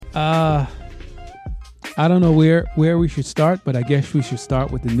I don't know where we should start, but I guess we should start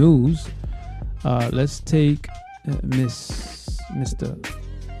with the news. Let's take Mr.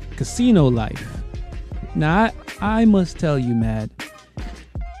 Casino Life. Now, I must tell you, Matt,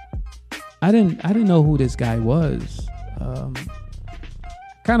 I didn't know who this guy was.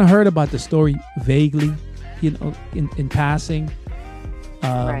 Kind of heard about the story vaguely, in passing.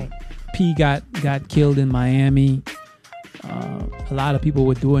 Right. P got killed in Miami. A lot of people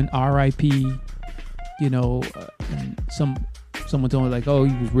were doing R.I.P. And someone told me like, oh,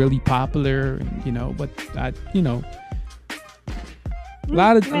 he was really popular, and, but a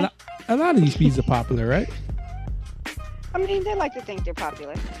lot of these people are popular, right? I mean, they like to think they're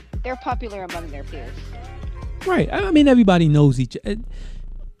popular. They're popular among their peers. Right. I mean, everybody knows each other.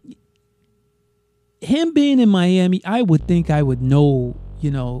 Him being in Miami, I would think I would know,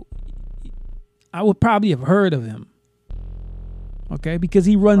 I would probably have heard of him. Okay? Because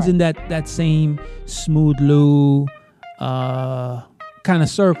he runs in that same smooth Lou kind of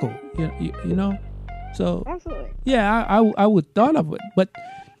circle, So, absolutely. Yeah, I would thought of it. But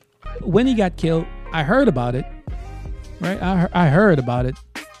when he got killed, I heard about it. Right? I heard about it.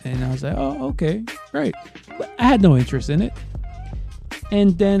 And I was like, oh, okay, great. But I had no interest in it.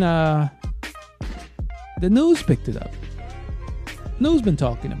 And then the news picked it up. News been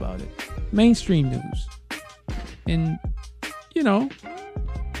talking about it. Mainstream news. And,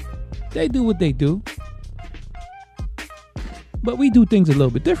 they do what they do. But we do things a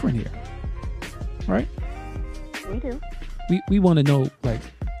little bit different here. Right? We do. We want to know, like,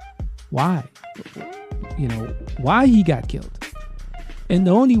 why? Why he got killed. And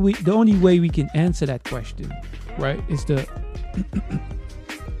the only way we can answer that question, right, is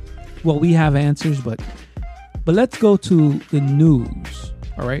well, we have answers, but let's go to the news.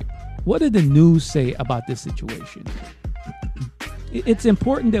 All right, what did the news say about this situation? It's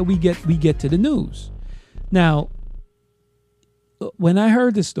important that we get to the news. Now, when I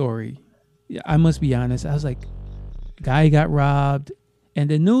heard the story, I must be honest, I was like, guy got robbed, and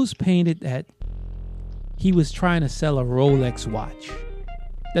the news painted that he was trying to sell a Rolex watch.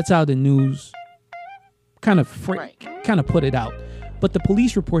 That's how the news kind of put it out. But the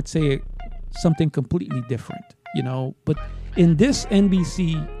police reports say something completely different, But in this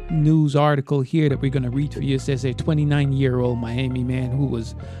NBC News article here that we're going to read for you, it says a 29-year-old Miami man who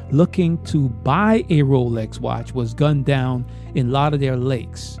was looking to buy a Rolex watch was gunned down in Lauderdale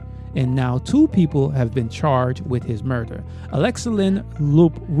Lakes. And now 2 people have been charged with his murder. Alexa Lynn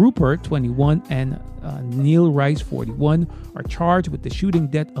Rupert, 21, and Neil Rice, 41, are charged with the shooting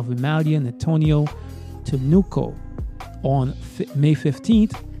death of Emilian Antonio Temuco on May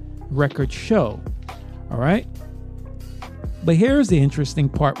 15th, records show. All right? But here's the interesting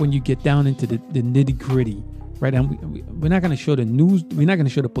part when you get down into the nitty gritty, right? And we're not going to show the news. We're not going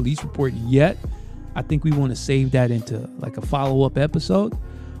to show the police report yet. I think we want to save that into like a follow-up episode.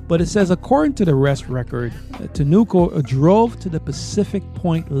 But it says, according to the arrest record, Temuco drove to the Pacific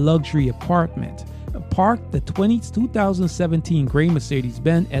Point luxury apartment, parked the 2017 gray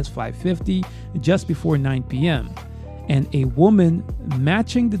Mercedes-Benz S550 just before 9 p.m. And a woman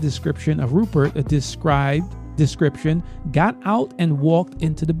matching the description of Rupert, description, got out and walked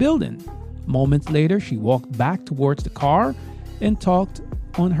into the building. Moments later, she walked back towards the car and talked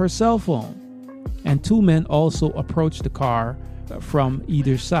on her cell phone. And 2 men also approached the car from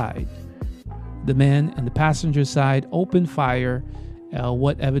either side. The man on the passenger side opened fire.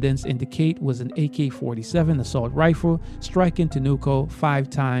 What evidence indicate was an AK-47 assault rifle, striking Temuco 5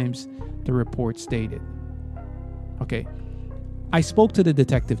 times, the report stated. Okay, I spoke to the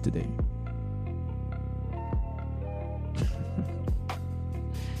detective today.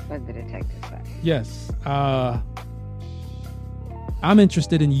 What did the detective say? Yes, I'm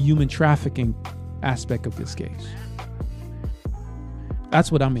interested in the human trafficking aspect of this case.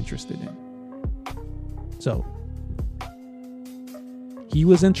 That's what I'm interested in. So, he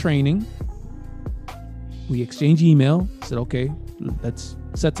was in training. We exchanged email. Said, okay, let's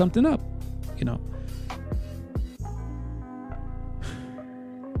set something up.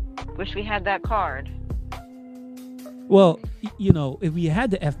 Wish we had that card. Well, if we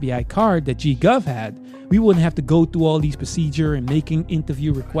had the FBI card that G-Gov had, we wouldn't have to go through all these procedure and making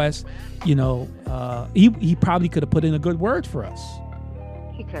interview requests. He probably could have put in a good word for us.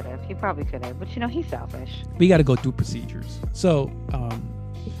 He could have. He probably could have. But, he's selfish. We got to go through procedures. So,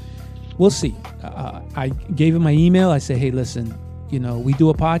 we'll see. I gave him my email. I said, hey, listen, we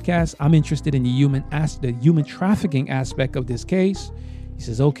do a podcast. I'm interested in the human trafficking aspect of this case. He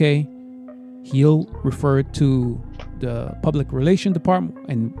says, okay. He'll refer it to the public relations department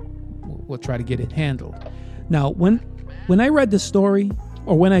and we'll try to get it handled. Now, when I read the story,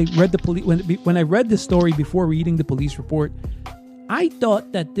 or when I read the police when I read the story before reading the police report, I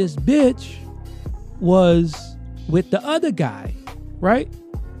thought that this bitch was with the other guy, right?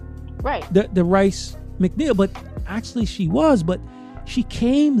 Right. The Rice McNeil, but actually she was, but she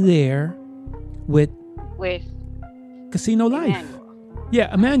came there with Casino Life. Emmanuel.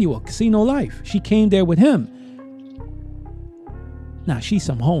 Yeah, Emmanuel, Casino Life. She came there with him. Now she's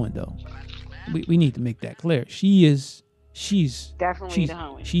some hoeing though. We need to make that clear. She's Definitely the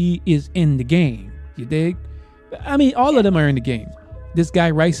hoeing. She is in the game. You dig? I mean, all of them are in the game. This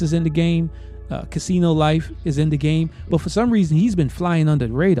guy Rice is in the game. Casino Life is in the game, but for some reason he's been flying under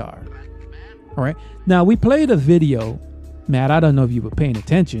the radar. All right. Now we played a video, Matt. I don't know if you were paying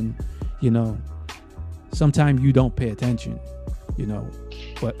attention. You know, sometimes you don't pay attention. You know,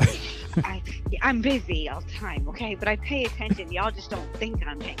 but I'm busy all the time. Okay, but I pay attention. Y'all just don't think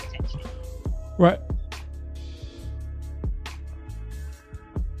I'm paying attention. Right.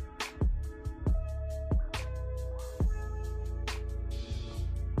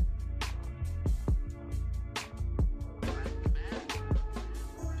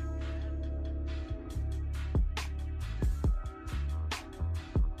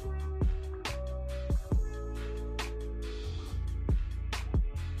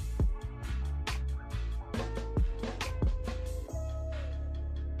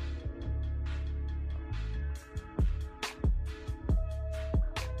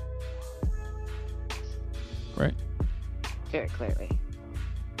 Right. Very clearly.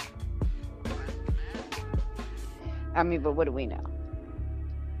 I mean, but what do we know?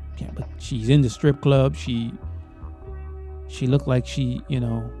 Yeah, but she's in the strip club. She looked like she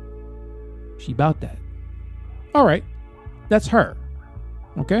about that. All right. That's her.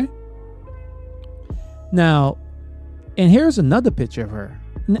 Okay? Now, and here's another picture of her.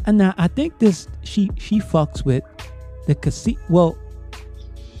 Now, I think she fucks with the casino. Well,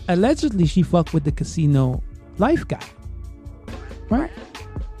 allegedly she fucked with the Casino Life guy. Right?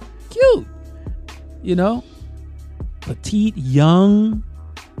 Cute. You know? Petite, young.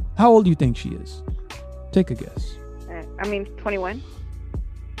 How old do you think she is? Take a guess. I mean, 21.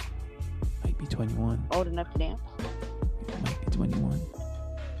 Might be 21. Old enough to dance. Might be 21.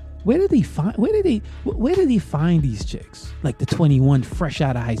 Where did he find these chicks? Like the 21 fresh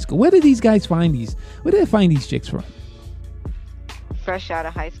out of high school. Where did these guys find these? Where did they find these chicks from? Fresh out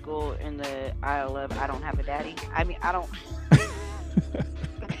of high school in the aisle of I don't have a daddy. I mean, I don't.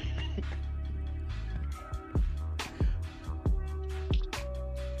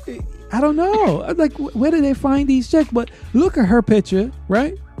 I don't know. Like, where did they find these chicks? But look at her picture,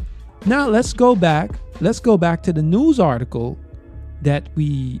 right? Now let's go back. Let's go back to the news article that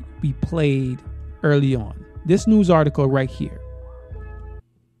we played early on. This news article right here.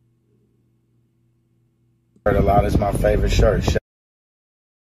 A lot is my favorite shirt.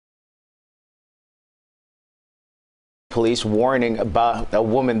 Police warning about a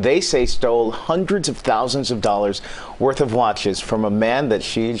woman they say stole hundreds of thousands of dollars worth of watches from a man that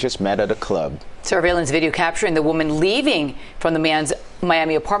she just met at a club. Surveillance video capturing the woman leaving from the man's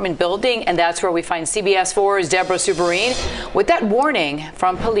Miami apartment building, and that's where we find CBS 4's Deborah Subarine with that warning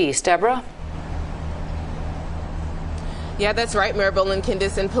from police. Deborah? Yeah, that's right, Maribel and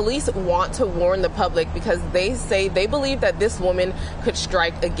Candice. And police want to warn the public because they say they believe that this woman could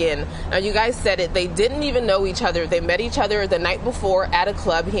strike again. Now, you guys said it. They didn't even know each other. They met each other the night before at a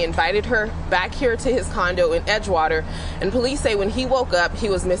club. He invited her back here to his condo in Edgewater. And police say when he woke up, he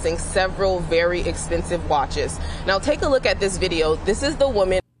was missing several very expensive watches. Now, take a look at this video. This is the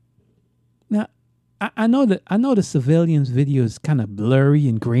woman. Now, I know the civilian's video is kind of blurry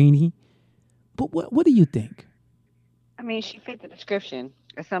and grainy, but what do you think? I mean, she fit the description,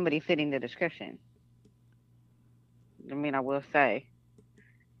 or somebody fitting the description. I mean, I will say,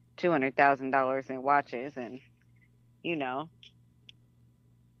 $200,000 in watches, and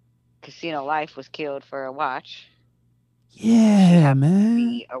Casino Life was killed for a watch. Yeah, man.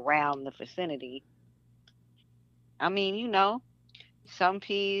 Be around the vicinity. I mean, some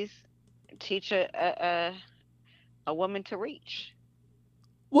P's teach a woman to reach.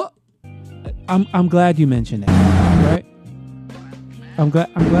 Well, I'm glad you mentioned that, right? I'm glad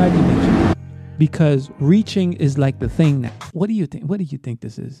you mentioned it because reaching is like the thing now. What do you think? What do you think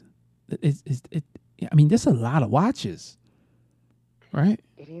this is? I mean, there's a lot of watches, right?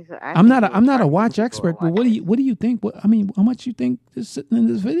 It is. I'm not a watch expert, but what do you think? How much you think is sitting in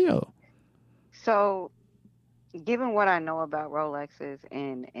this video? So, given what I know about Rolexes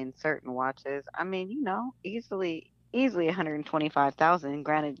and certain watches, I mean, easily 125,000.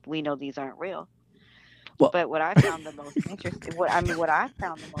 Granted, we know these aren't real. Well, but what I found the most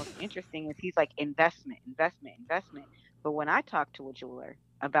interesting, is he's like investment. But when I talk to a jeweler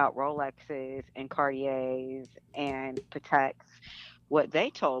about Rolexes and Cartiers and Pateks, what they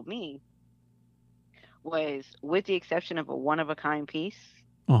told me was, with the exception of a one of a kind piece,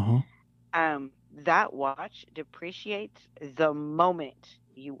 that watch depreciates the moment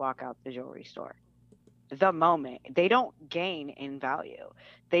you walk out the jewelry store. The moment. They don't gain in value.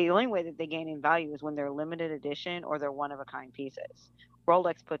 The only way that they gain in value is when they're limited edition or they're one of a kind pieces.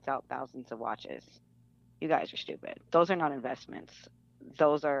 Rolex puts out thousands of watches. You guys are stupid. Those are not investments.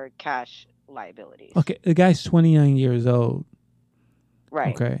 Those are cash liabilities. Okay, the guy's 29 years old.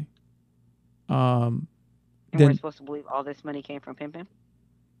 Right. Okay. And we're supposed to believe all this money came from pimping?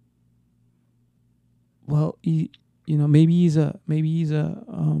 Well, maybe he's a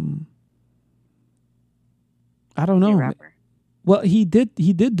I don't know. Rapper. Well, he did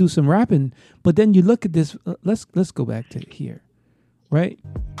do some rapping, but then you look at this. Let's go back to here, right?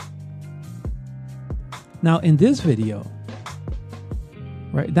 Now in this video,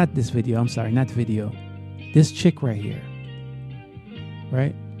 right? Not this video. I'm sorry, not video. This chick right here,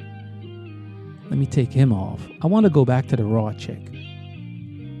 right? Let me take him off. I want to go back to the raw chick.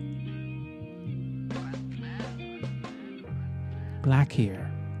 Black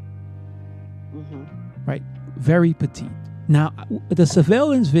hair. Mm-hmm. Right? Very petite. Now, the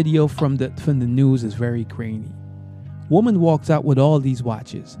surveillance video from the news is very grainy. Woman walks out with all these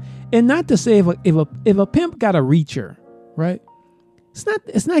watches. And not to say if a pimp got a reacher, right?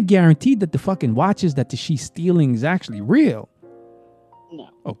 It's not guaranteed that the fucking watches that she's stealing is actually real. No.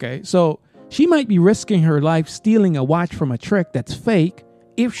 Okay? So she might be risking her life stealing a watch from a trick that's fake.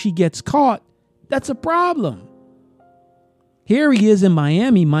 If she gets caught, that's a problem. Here he is in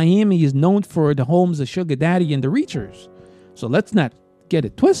Miami. Miami is known for the homes of Sugar Daddy and the Reachers. So let's not get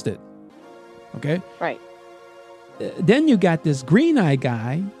it twisted. Okay? Right. Then you got this green eye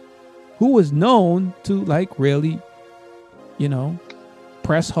guy who was known to like really,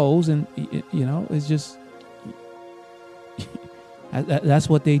 press hoes and, it's just, that's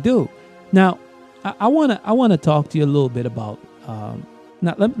what they do. Now, I want to talk to you a little bit about,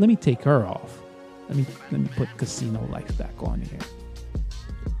 now let me take her off. Let me put Casino Life back on here.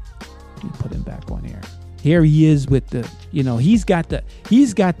 Let me put him back on here. Here he is with the, he's got the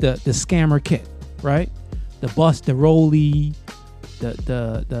scammer kit, right? The bust, the Rolly,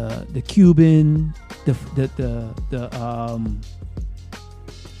 the Cuban,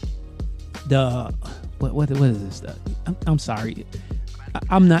 what is this? I'm sorry.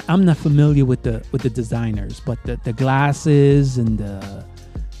 I'm not familiar with the designers, but the glasses and the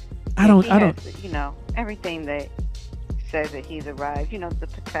I don't everything that says that he's arrived, the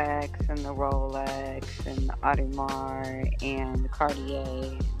Pateks and the Rolex and the Audemars and the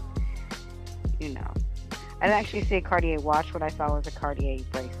Cartier, I didn't actually see a Cartier watch. What I saw was a Cartier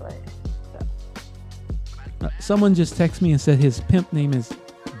bracelet. So. Someone just texted me and said his pimp name is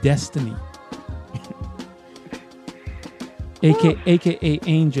Destiny. AKA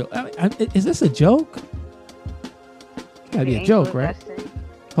Angel. Is this a joke? It's gotta be a joke, right? Destiny.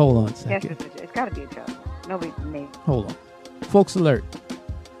 Hold on a second. Yes, it's gotta be a joke. Nobody named. Hold on. Folks alert.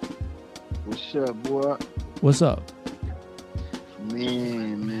 What's up, boy? What's up?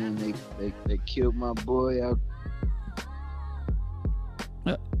 Man, they killed my boy out.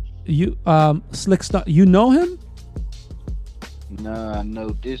 You Slick Star, you know him? Nah, I know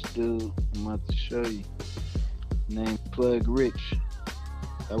this dude. I'm about to show you. Named Plug Rich.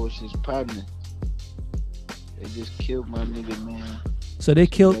 That was his partner. They just killed my nigga, man. So they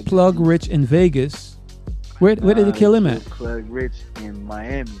killed Plug Rich in Vegas. Where did they kill him at? Plug Rich in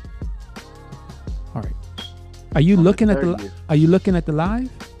Miami. All right. Are you looking at the live?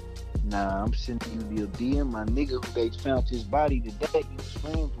 Nah, I'm sending you the DM. My nigga who they found his body today, he was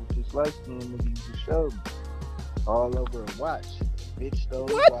friends with this light skinned nigga you just showed me. All over a watch. Bitch stole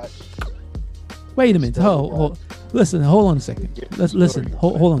the watch. Wait a minute. Listen, hold on a second. Listen.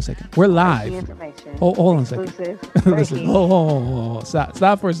 Hold on a second. We're live. Hold on a second. Listen. Hold.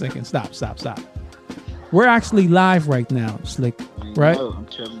 Stop for a second. Stop. We're actually live right now, Slick. Right? I'm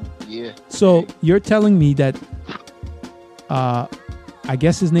telling you, yeah. So you're telling me that I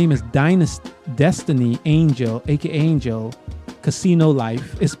guess his name is Destiny Angel, aka Angel, Casino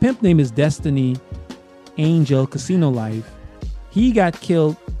Life. His pimp name is Destiny Angel, Casino Life. He got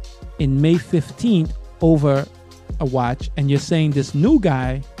killed in May 15th over a watch, and you're saying this new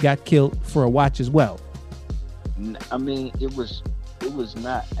guy got killed for a watch as well. I mean, it was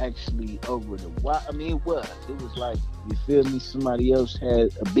not actually over the watch. I mean, it was like, you feel me, somebody else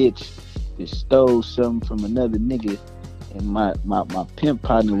had a bitch that stole something from another nigga, and my pimp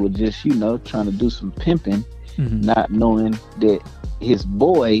partner was just, trying to do some pimping, not knowing that his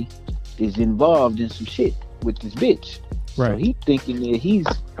boy is involved in some shit with this bitch. So Right. he thinking that he's,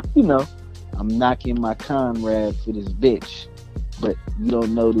 you know, I'm knocking my Conrad for this bitch. But you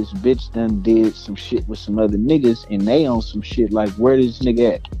don't know this bitch done did some shit with some other niggas, and they on some shit like, where this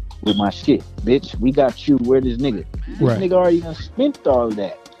nigga at with my shit? Bitch, we got you, where this nigga? This Right. nigga already done spent all of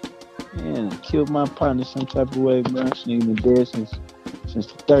that. Man, killed my partner some type of way, bro. This nigga been dead since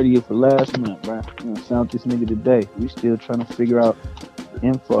the 30th of last month, bro. Found this nigga today. We still trying to figure out the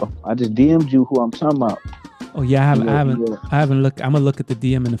info. I just DM'd you who I'm talking about. Oh yeah, I haven't looked. I'm gonna look at the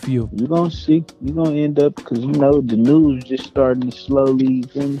DM in a few. You gonna see. You gonna end up, because you know the news just starting to slowly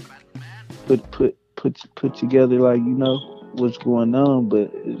put together, like, you know what's going on,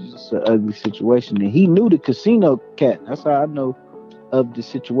 but it's just an ugly situation. And he knew the casino cat. That's how I know of the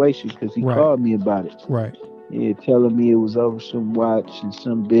situation, because he Right. called me about it. Right. Yeah, telling me it was over some watch and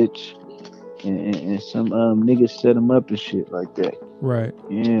some bitch and some niggas set him up and shit like that. Right.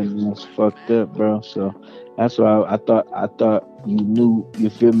 Yeah, man, it's fucked up, bro. So that's why I thought you knew, you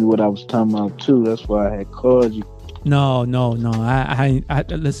feel me, what I was talking about too. That's why I had called you. No. I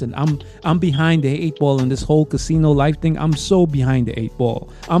listen. I'm behind the 8 ball in this whole casino life thing. I'm so behind the 8 ball.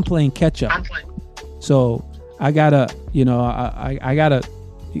 I'm playing catch up. So I gotta, I gotta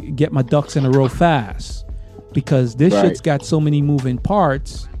get my ducks in a row fast, because this Right. shit's got so many moving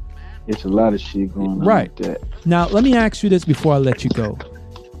parts. It's a lot of shit going on Right. with that. Now, let me ask you this before I let you go.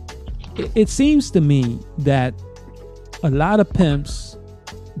 It seems to me that a lot of pimps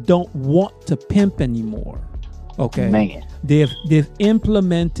don't want to pimp anymore. Okay, Man. they've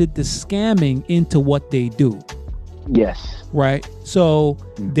implemented the scamming into what they do. Yes. Right. So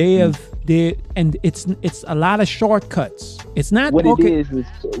and it's a lot of shortcuts. It's not What okay. it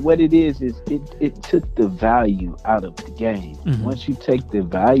is it took the value out of the game. Mhm. Once you take the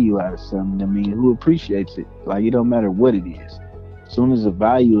value out of something, I mean, who appreciates it? Like, it don't matter what it is. As soon as the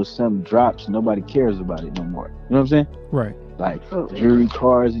value of something drops, nobody cares about it no more. You know what I'm saying? Right. Like jewelry,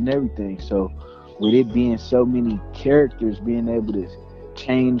 cars, and everything. So with it being so many characters being able to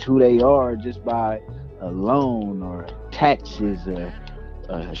change who they are just by a loan or taxes or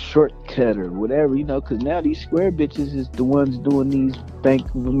a shortcut or whatever, because now these square bitches is the ones doing these Bank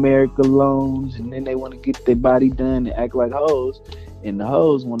of America loans, and then they want to get their body done and act like hoes, and the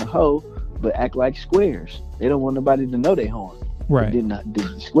hoes want to hoe but act like squares. They don't want nobody to know they hoeing. Right. Then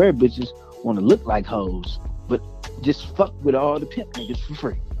the square bitches want to look like hoes but just fuck with all the pimp niggas for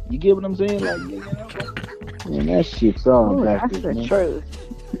free. You get what I'm saying? Like, man, that shit's all That's backwards, the man.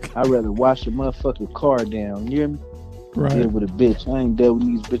 truth. I'd rather wash a motherfucking car down. You hear me? Right. Deal with a bitch. I ain't dealt with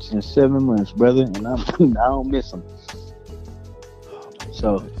these bitches in 7 months, brother, and I don't miss them.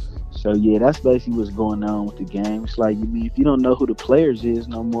 So yeah, that's basically what's going on with the game. It's like, if you don't know who the players is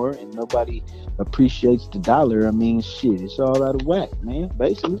no more, and nobody appreciates the dollar, I mean, shit, it's all out of whack, man.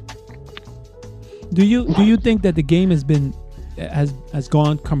 Basically. Do you think that the game has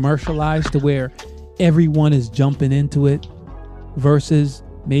gone commercialized to where everyone is jumping into it, versus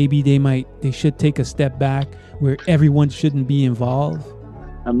maybe they should take a step back where everyone shouldn't be involved?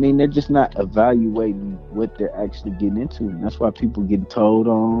 I mean, they're just not evaluating what they're actually getting into, and that's why people getting told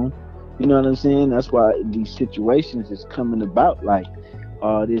on. You know what I'm saying? That's why these situations is coming about, like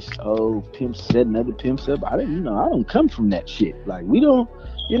all this old pimp setting other pimps up. I don't come from that shit. Like, we don't,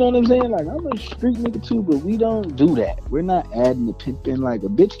 you know what I'm saying? Like, I'm a street nigga too, but we don't do that. We're not adding the pimp in. Like, a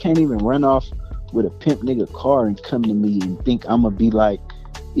bitch can't even run off with a pimp nigga car and come to me and think I'm gonna be like,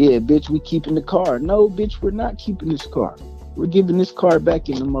 yeah, bitch, we keeping the car. No, bitch, we're not keeping this car. We're giving this car back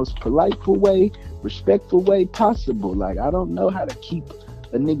in the most politeful way, respectful way possible. Like, I don't know how to keep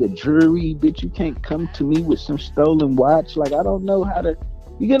a nigga jewelry, bitch. You can't come to me with some stolen watch. Like, I don't know how to,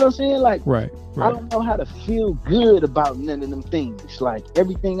 you get what I'm saying? Like, Right. I don't know how to feel good about none of them things. Like,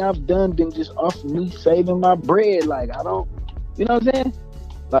 everything I've done been just off of me saving my bread. Like, I don't, you know what I'm saying?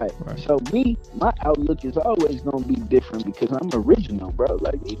 Like, Right. So my outlook is always gonna be different, because I'm original, bro.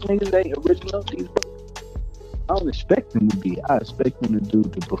 Like, these niggas ain't original. I don't expect them to be. I expect them to do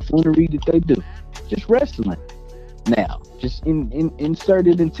the buffoonery that they do. Just wrestling. Now, just insert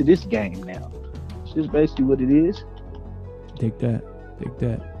it into this game now. It's just basically what it is. Take that.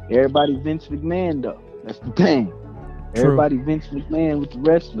 Everybody Vince McMahon, though. That's the thing. True. Everybody Vince McMahon with the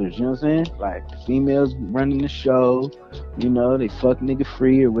wrestlers, you know what I'm saying? Like, the females running the show, they fuck nigga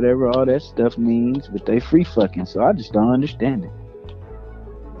free or whatever all that stuff means, but they free fucking, so I just don't understand it.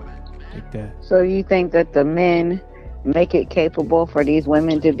 Take that. So you think that the men make it capable for these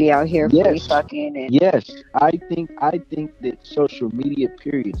women to be out here free Yes. fucking and Yes, I think that social media,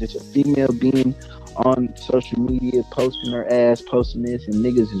 period, just a female being on social media posting her ass, posting this, and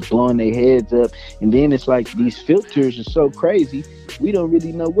niggas is blowing their heads up, and then it's like these filters are so crazy, we don't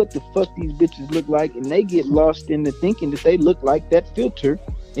really know what the fuck these bitches look like, and they get lost into thinking that they look like that filter,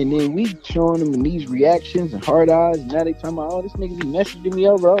 and then we showing them in these reactions and hard eyes, and now they talking about, oh, this nigga be messaging me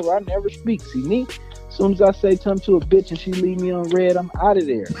over, I never speak. See me? As soon as I say something to a bitch and she leave me on red, I'm out of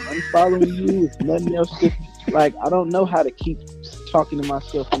there. I'm following you with nothing else. Like, I don't know how to keep talking to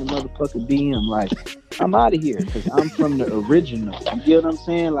myself in the motherfucking DM. Like, I'm out of here because I'm from the original. You get what I'm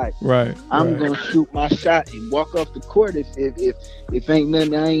saying? Like, Right. I'm gonna shoot my shot and walk off the court if ain't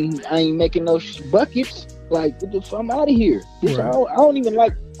nothing. I ain't making no buckets. Like, what the fuck? I'm out of here. Bitch, Right. I don't even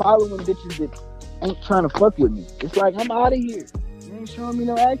like following bitches that ain't trying to fuck with me. It's like, I'm out of here. You ain't showing me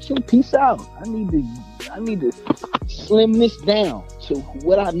no action. Peace out. I need to slim this down to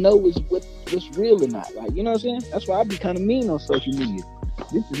what I know is what's real or not. Like, you know what I'm saying? That's why I be kind of mean on social media.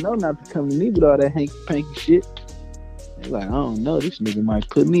 Bitches know not to come to me with all that hanky-panky shit. They like, I don't know, this nigga might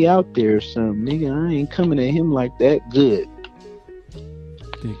put me out there or something. Nigga, I ain't coming at him like that. Good.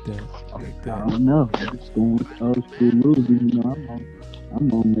 Dig that. I don't know. I'm just going with old school moves. You know,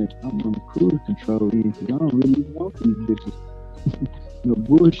 I'm on the cruise control here because I don't really want these bitches. No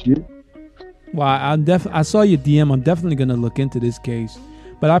bullshit. Well, I saw your DM. I'm definitely gonna look into this case,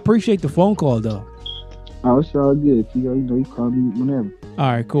 but I appreciate the phone call though. Oh, it's all good. You know, you call me whenever.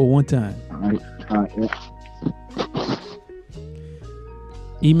 All right, cool. One time. All right, yeah.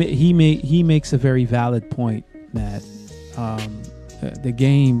 He makes a very valid point, Matt. The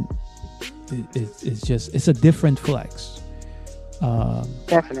game is just, it's a different flex.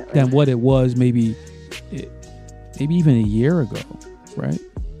 definitely Than what it was maybe even a year ago, right?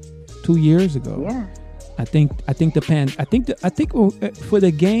 2 years ago. Yeah. I think for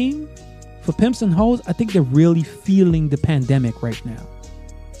the game, for pimps and hoes, I think they're really feeling the pandemic right now,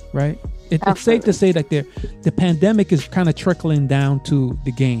 right? It's safe to say that the pandemic is kind of trickling down to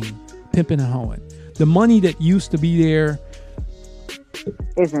the game, pimping and hoeing. The money that used to be there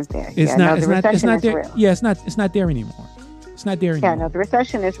isn't there. it's not there. Real. Yeah, it's not there anymore. It's not there anymore. Yeah, no, the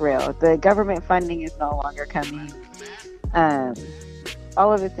recession is real. The government funding is no longer coming.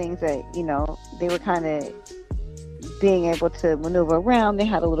 All of the things that, you know, they were kind of being able to maneuver around, they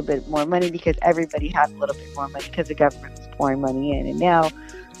had a little bit more money because everybody had a little bit more money because the government was pouring money in. And now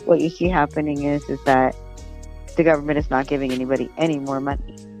what you see happening is that the government is not giving anybody any more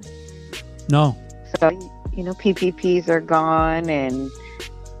money. No. So, you know, PPPs are gone, and,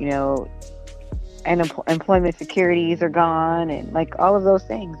 you know, and employment securities are gone, and like all of those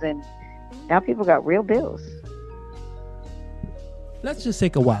things. And now people got real bills. Let's just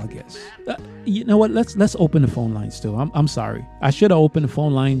take a wild guess. You know what? Let's open the phone lines still. I'm sorry. I should have opened the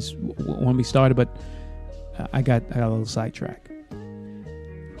phone lines when we started, but I got a little sidetracked.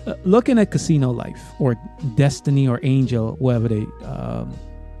 Looking at Casino Life or Destiny or Angel, whatever they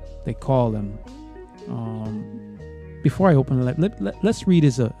call them. Before I open it, let's read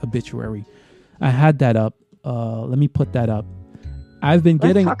his obituary. I had that up. Let me put that up. I've been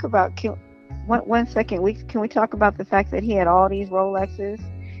getting. Let's talk about. One second. Can we talk about the fact that he had all these Rolexes,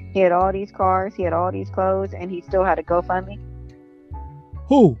 he had all these cars, he had all these clothes, and he still had a GoFundMe?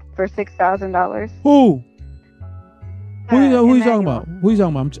 Who? For $6,000. Who? Who you talking Emmanuel. about? Who you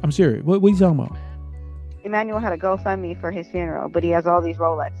talking about? I'm serious. What are you talking about? Emmanuel had a GoFundMe for his funeral, but he has all these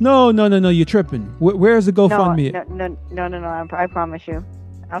Rolexes. No. You're tripping. Where's the GoFundMe? No. I promise you.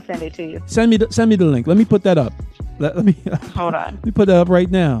 I'll send it to you. Send me the link. Let me put that up. Let me Hold on. Let me put that up right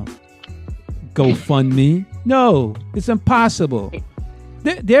now. GoFundMe? No, it's impossible.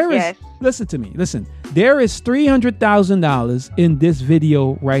 There is. Yes. Listen to me. Listen. There is $300,000 in this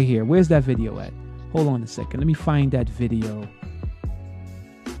video right here. Where's that video at? Hold on a second. Let me find that video.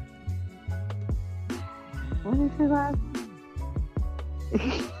 What is his last?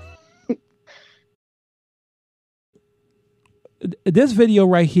 This video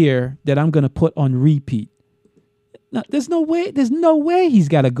right here that I'm gonna put on repeat. Now, there's no way he's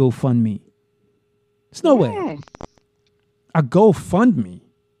got a GoFundMe. There's no way. A GoFundMe.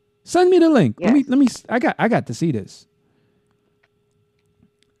 Send me the link. Yes. Let me. I got to see this.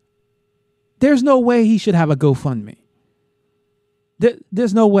 There's no way he should have a GoFundMe.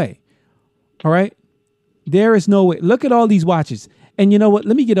 There's no way. All right. There is no way. Look at all these watches. And you know what?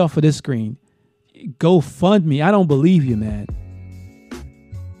 Let me get off of this screen. GoFundMe. I don't believe you, man.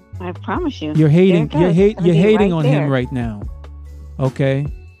 I promise you. You're hating. You're hating right on there. him right now. Okay.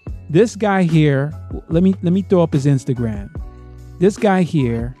 This guy here. Let me throw up his Instagram. This guy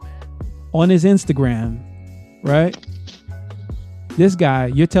here, on his Instagram, right? This guy,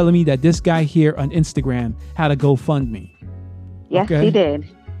 you're telling me that this guy here on Instagram had a GoFundMe. Yes, Okay. he did.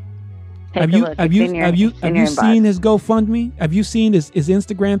 Take Have a you look. have It's you in your- have you it's in have your you inbox. seen his GoFundMe? Have you seen his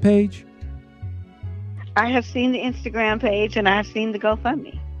Instagram page? I have seen the Instagram page and I have seen the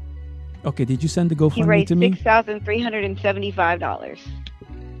GoFundMe. Okay, did you send the He GoFundMe raised to me? $6,375.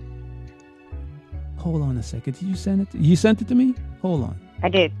 Hold on a second. Did you send it? You sent it to me? Hold on. I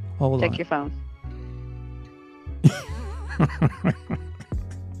did. Hold Check on. your phone.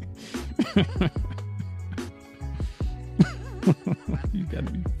 You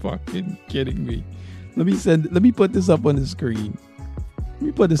gotta be fucking kidding me. Let me put this up on the screen. Let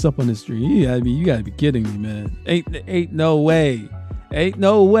me put this up on the screen. You gotta be kidding me, man. Ain't no way. Ain't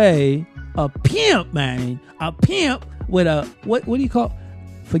no way. A pimp, man. A pimp with a what do you call?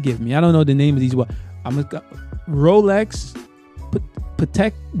 Forgive me. I don't know the name of these. I'm a Rolex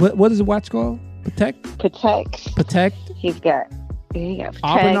Protect. What is the watch called? Protect. He's got Protect.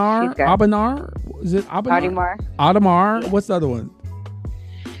 Audemars. Is it Audemars? Audemars. Yeah. What's the other one?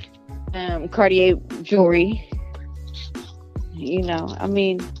 Cartier jewelry. You know, I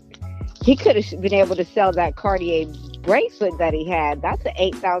mean, he could have been able to sell that Cartier bracelet that he had. That's an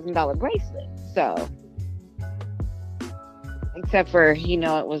 $8,000 bracelet. So, except for, you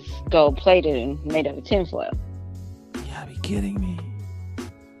know, it was gold plated and made of tinfoil. You gotta be kidding me.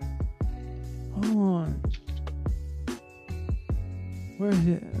 Hold on. Where is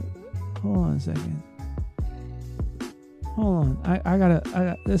it? Hold on a second. Hold on. I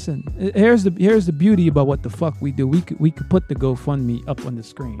gotta listen. Here's the beauty about what the fuck we do. We could put the GoFundMe up on the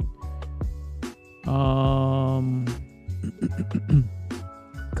screen.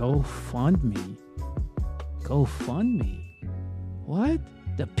 GoFundMe. What?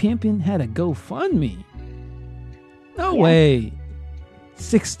 The pimpin' had a GoFundMe. No way.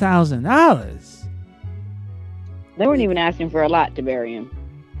 $6,000. They weren't even asking for a lot to bury him.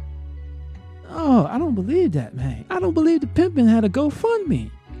 Oh, I don't believe that, man. I don't believe the pimpin' had a GoFundMe.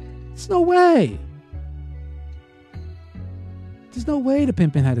 There's no way. There's no way the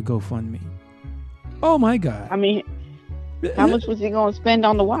pimpin' had a GoFundMe. Oh my God. I mean, how much was he going to spend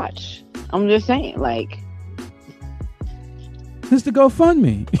on the watch? I'm just saying, like, It's the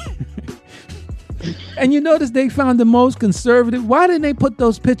GoFundMe. And you notice they found the most conservative. Why didn't they put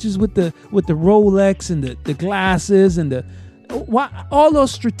those pictures with the Rolex and the glasses and the why all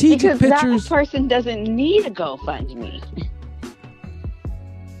those strategic because pictures? that person doesn't need a GoFundMe.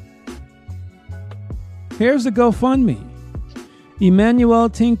 Here's the GoFundMe. Emmanuel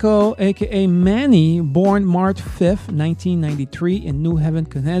Tinko, aka Manny, born March 5th, 1993 in New Haven,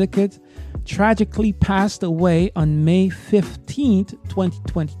 Connecticut, tragically passed away on May 15th,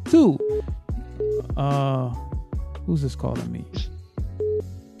 2022. Who's this calling me?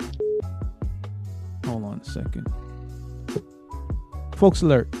 Hold on a second. Folks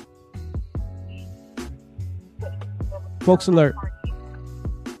alert. Folks alert.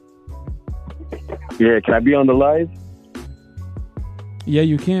 Yeah, can I be on the live? Yeah,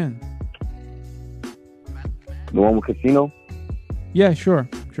 you can. The one with casino? Yeah, sure.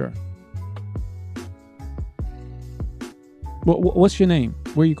 What's your name?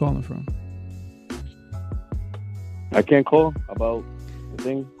 Where are you calling from? I can't call about the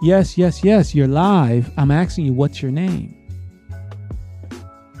thing? Yes. You're live. I'm asking you, what's your name?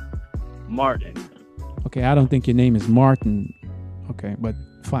 Martin. Okay, I don't think your name is Martin. Okay, but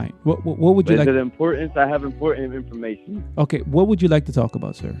fine. What would you Is like? it important? I have important information Okay, what would you like to talk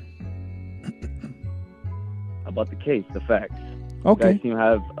about, sir? about the case, the facts. Okay. You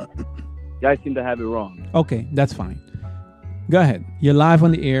guys seem to have it wrong. Okay, that's fine. Go ahead. You're live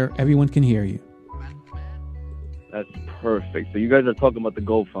on the air. Everyone can hear you. That's perfect. So you guys are talking about the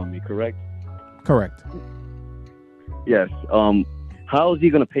GoFundMe, correct? Correct. Yes. How is he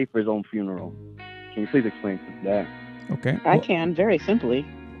going to pay for his own funeral? Can you please explain that? Okay. I can, very simply.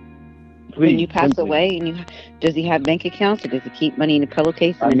 Please, When you pass simply. away, and does he have bank accounts, or does he keep money in a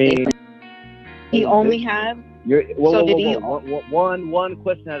pillowcase? I mean, he only have. One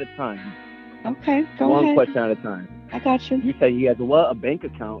question at a time. Okay, go One ahead. question at a time. I got you. You say he has a bank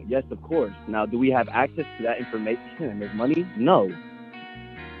account. Yes, of course. Now, do we have access to that information and his money? No.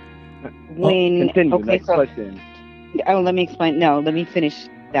 Continue. Next question. Oh, let me explain. No, let me finish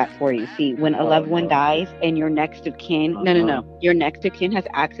that for you. See, when a loved one dies and your next of kin, no, your next of kin has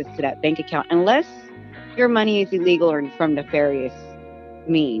access to that bank account unless your money is illegal or from nefarious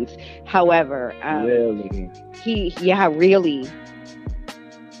means. However, Really? really.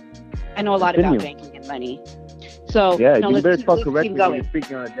 I know a lot about banking and money. So Yeah, no, you better talk let's correctly keep when going. you're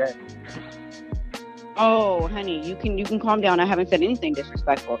speaking on that. Oh, honey, you can calm down. I haven't said anything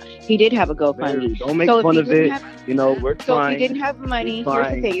disrespectful. He did have a GoFundMe. Don't make So fun if of he didn't it. have, You know, we're so if trying. he didn't have money, We're here's the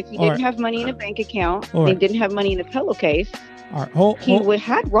trying. thing: if he All didn't right. have money in a bank account All right. and didn't have money in a pillowcase, All right, hold, he hold. would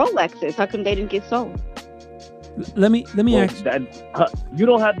had Rolexes. How come they didn't get sold? Let me Well, ask. you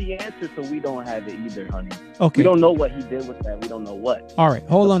don't have the answer, so we don't have it either, honey. Okay. We don't know what he did with that. We don't know what. All right,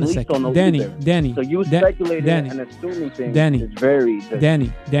 hold The on a police don't second, know Danny. either. Danny. So you Da- speculating Danny. and assuming things Danny. is very Danny.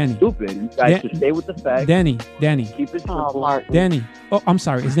 stupid. You guys should stay with the facts. Danny. Keep it simple. Oh, Martin. Danny. Oh, I'm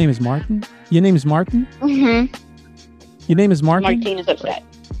sorry. His name is Martin. Your name is Martin. Mm-hmm. Your name is Martin. Martine is upset.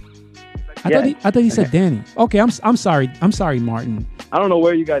 I thought he said Danny. Okay, I'm sorry. I'm sorry, Martin. I don't know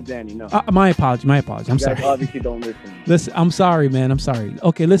where you got Danny. No, My apology. I'm you guys sorry. obviously don't listen. Listen, I'm sorry, man. I'm sorry.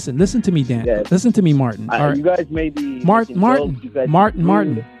 Okay, listen to me, Dan. Yeah. Listen to me, Martin. All right. You guys may be Martin. making jokes. You guys are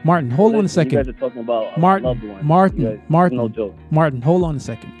rude. Martin. Hold on a Listen, you guys second. are talking about Martin. loved ones. Martin. You guys- Martin. No joke. Martin, hold on a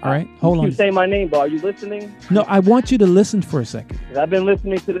second. All right, hold You on. keep saying my name, but are you listening? No, I want you to listen for a second. 'Cause I've been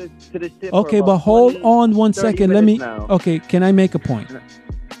listening to this shit. Okay, for but about hold 20, on one 30 second. Let me. minutes now. Okay, can I make a point?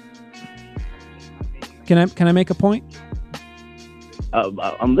 Can I make a point?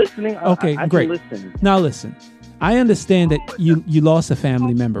 I'm listening. Okay, I great. Can listen. Now listen. I understand that you lost a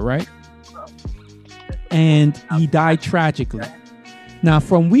family member, right? And he died tragically. Now,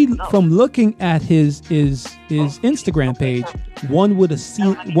 from looking at his Instagram page, one would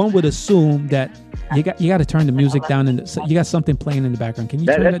assume that you got to turn the music down and you got something playing in the background. Can you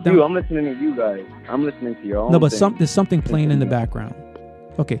turn that That's down? you. I'm listening to you guys. I'm listening to your own. No, but thing. there's something playing in the background.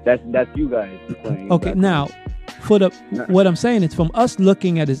 Okay. That's you guys playing. Okay. Now, what I'm saying is from us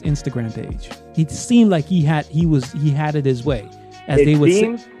looking at his Instagram page, it seemed like he had it his way, as they would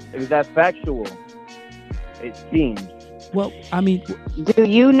say. Is that factual? It seems. Well, I mean, Do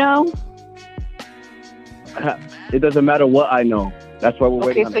you know? It doesn't matter what I know. That's why we're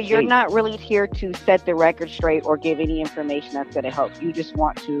waiting Okay, on so the you're tape. not really here to set the record straight or give any information that's going to help. You just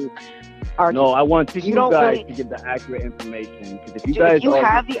want to argue. No, I want you don't guys really- to give the accurate information. Because if you If guys you are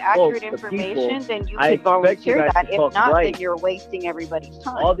have the accurate the information, people, then you I could volunteer expect you guys that. to If talk not, right. then you're wasting everybody's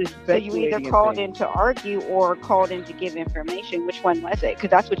time. all this So you either speculating called and in to argue or called in to give information. Which one was it? Because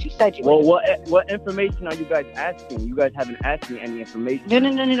that's what you said you Well, would. what information are you guys asking? You guys haven't asked me any information.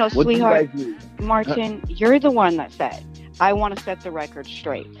 No, What sweetheart. do you guys need? Martin, you're the one that said, I want to set the record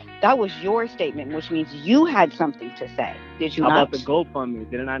straight. That was your statement, which means you had something to say. Did you How not? about the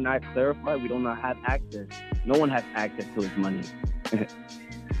GoFundMe? Didn't I not clarify? We do not have access. No one has access to his money.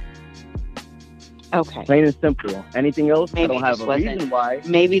 Okay. Plain and simple. Anything else? Maybe I don't it have just a wasn't. reason why.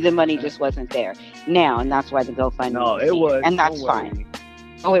 Maybe the money just wasn't there now, and that's why the GoFundMe. No, was it here. was. And that's Don't worry. fine.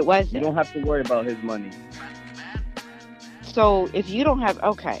 Oh, it was. You don't have to worry about his money. So if you don't have,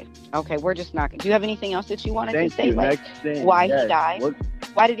 okay, we're just not. Do you have anything else that you wanted Thank to say? you. Like Next thing. why Yes. he died? What,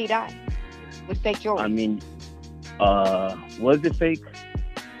 Why did he die? With fake jewelry. I mean, was it fake?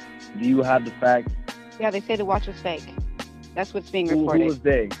 Do you have the facts? Yeah, they say the watch was fake. That's what's being Who reported. was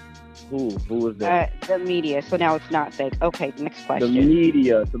they? Who was they? The media. So now it's not fake. Okay, next The question.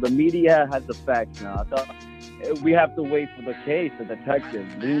 media. So the media has the facts now. I thought we have to wait for the case, the detective.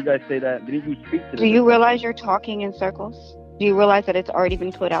 Didn't you guys say that? Didn't you speak to the Do you detective? realize you're talking in circles? Do you realize that it's already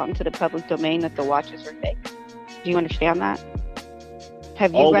been put out into the public domain that the watches are fake? Do you understand that?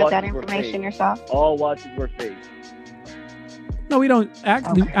 Have you All read that watches were information fake. yourself? All watches were fake. no, we don't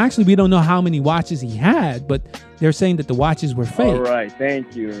actually we don't know how many watches he had, but they're saying that the watches were fake. All right,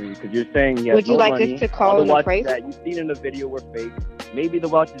 thank you. Because you're saying he has Would you no like money. us to call All the an watches appraiser? that you've seen in the video were fake. Maybe the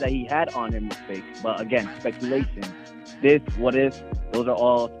watches that he had on him were fake. But again, speculation. This, what if, those are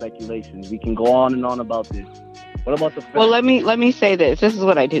all speculations. We can go on and on about this. What about the facts? Well, let me say this. This is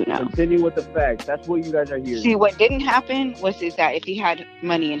what I do know. Continue with the facts. That's what you guys are here. See, what didn't happen was that if he had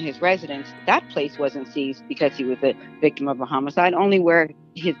money in his residence, that place wasn't seized because he was a victim of a homicide, only where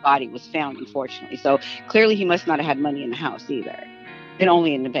his body was found, unfortunately. So clearly he must not have had money in the house either. And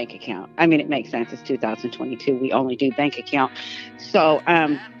only in the bank account. I mean, it makes sense. It's 2022. We only do bank account. So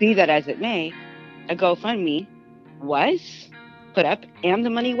be that as it may, a GoFundMe was put up and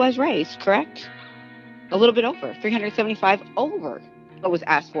the money was raised, correct? A little bit over, $375 over what was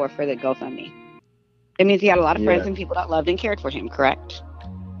asked for the GoFundMe. It means he had a lot of friends and people that loved and cared for him, correct?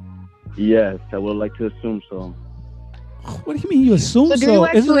 Yes, I would like to assume so. What do you mean you assume so? So do you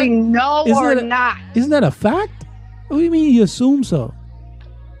actually know isn't or that a- not? Isn't that a fact? What do you mean you assume so?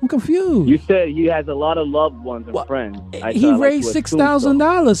 I'm confused. You said he has a lot of loved ones and Well, friends. He raised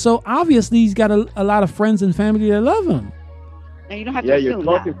 $6,000, so obviously he's got a lot of friends and family that love him. Now, you don't have Yeah, to you're assume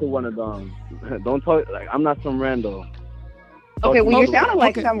talking that. to one of them. Don't talk like I'm not some rando. Okay, well, you're Okay, sounding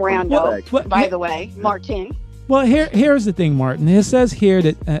like okay. some rando, What- by yeah. the way, Martin. Well, here's the thing, Martin. It says here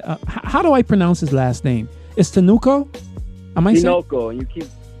that how do I pronounce his last name? It's Tanuko. Am I saying Tinoco, and you keep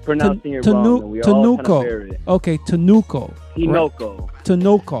pronouncing it wrong. And we all kind of bear it. Okay, Tanuko. Tinoco. Right?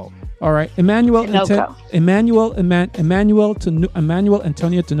 Tanuko. All right, Emmanuel Antonio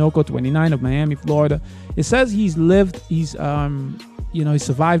Tinoco, 29 of Miami, Florida. It says he's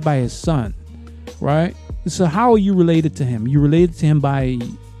survived by his son, right? So how are you related to him? You related to him by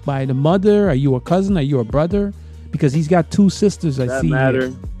the mother? Are you a cousin? Are you a brother? Because he's got two sisters. Does that see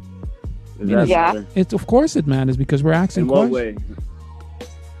matter? here. Does that matter? It's of course it matters because we're asking In what questions.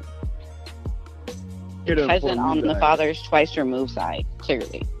 way? Cousin on the father's twice removed side,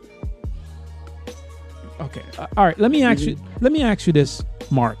 clearly. Okay. All right. Let me ask you this,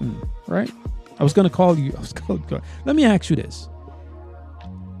 Martin. Right? I was going to call you. Let me ask you this.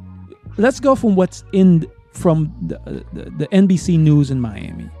 Let's go from what's from the NBC News in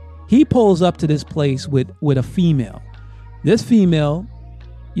Miami. He pulls up to this place with a female. This female,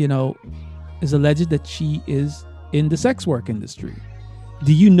 is alleged that she is in the sex work industry.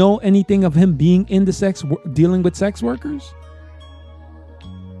 Do you know anything of him being in the dealing with sex workers?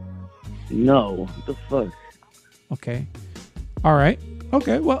 No. What the fuck? Okay. All right.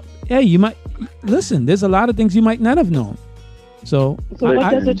 Okay. Well, hey, you might listen. There's a lot of things you might not have known. So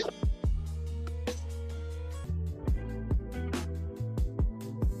what does it?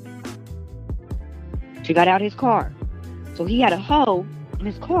 She got out his car, so he had a hoe in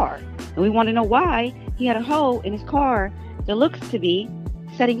his car, and we want to know why he had a hoe in his car that looks to be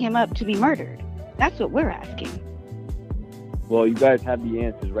setting him up to be murdered. That's what we're asking. Well, you guys have the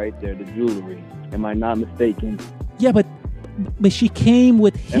answers right there. The jewelry. Am I not mistaken? Yeah, but she came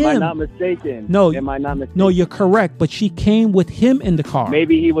with him. Am I not mistaken? No. Am I not mistaken? No, you're correct. But she came with him in the car.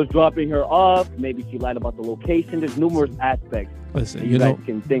 Maybe he was dropping her off. Maybe she lied about the location. There's numerous aspects Listen, that you guys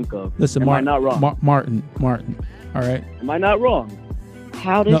can think of. Listen, Am I not wrong? Martin. All right. Am I not wrong?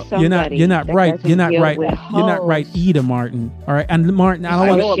 How does somebody? You're not right. You're not right. You're not right either, Martin. All right. And Martin, I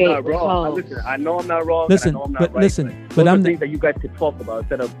don't want to. I'm not wrong. Listen, I know I'm not wrong. Listen, I know I'm not but right, listen, but but I'm things that you guys could talk about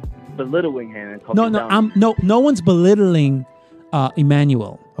instead of belittling him and talking down. No one's belittling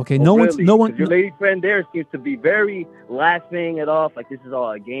Emmanuel. Okay, Oh, no really? one. Your lady friend there seems to be very laughing it off like this is all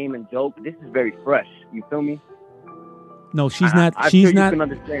a game and joke. This is very fresh. You feel me? No, she's not. I'm She's sure not. You can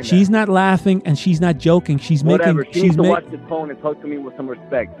understand she's that. not laughing and she's not joking. She's Whatever. making. She needs to watch the tone and talk to me with some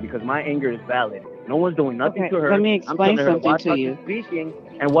respect because my anger is valid. No one's doing nothing to her. Let me explain something to you.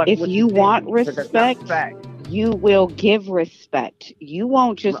 If you want respect, you will give respect. You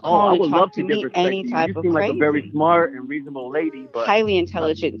won't just call and talk to me any type of crazy. You seem like a very smart and reasonable lady, but highly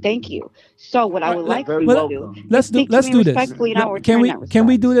intelligent. Thank you. So what I would like to do, let's do this. Can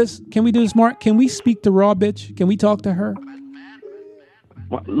we do this? Can we do this, Mark? Can we speak to Raw Bitch? Can we talk to her?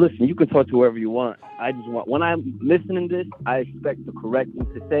 Listen, you can talk to whoever you want. I just want, when I'm listening to this, I expect the correct thing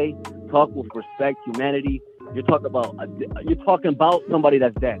to say. Talk with respect, humanity. You're talking about somebody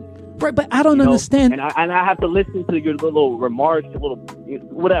that's dead. Right, but I don't understand. And I have to listen to your little remarks, your little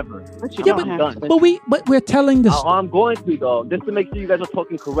whatever. But we're telling this. I'm going to though, just to make sure you guys are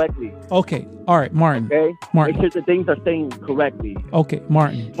talking correctly. Okay, all right, Martin. Okay, Martin. Make sure the things are saying correctly. Okay,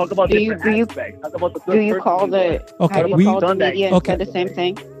 Martin. Talk about different aspects. Talk about the good. Do you call the? Okay, have you called the media and said the same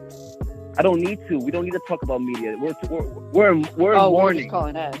thing? I don't need to. We don't need to talk about media. We're in we're warning. Just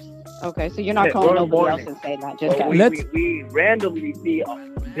calling us. Okay, so you're not calling nobody else and saying that. Just we randomly see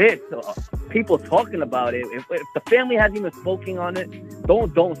people talking about it. If the family hasn't even spoken on it,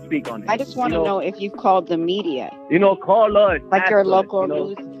 don't speak on it. I just want to know if you've called the media. Call us. Like your local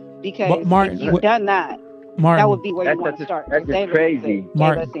news, because if you've done that, that would be where you want to start. That's just crazy.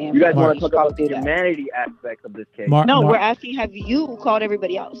 You guys want to talk about the humanity aspect of this case. We're asking, have you called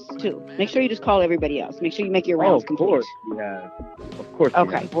everybody else too? Make sure you just call everybody else. Make sure you make your rounds complete. Of course, yeah. Of course.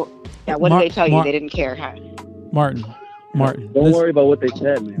 Okay. Well, what did they tell you? They didn't care, huh? Martin. Don't worry about what they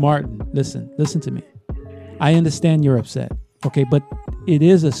said, man. Martin, listen to me. I understand you're upset. Okay, but it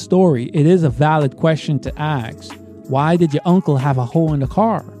is a story. It is a valid question to ask. Why did your uncle have a hole in the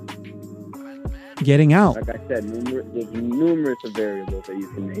car? Getting out. Like I said, there's numerous variables that you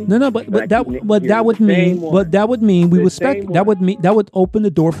can make. No, but that would mean we would that would open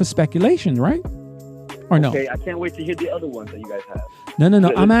the door for speculation, right? Or no? Okay, I can't wait to hear the other ones that you guys have.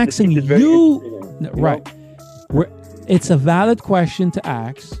 No. I'm asking you. Right. It's a valid question to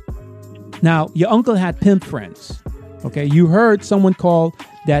ask. Now, your uncle had pimp friends. Okay, you heard someone call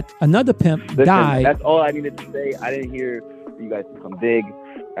that another pimp died. That's all I needed to say. I didn't hear you guys become big,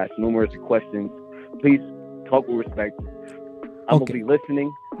 ask numerous questions. Please talk with respect. I'm going to be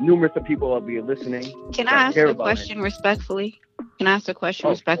listening. Numerous of people will be listening. Can I ask a question respectfully? Can I ask a question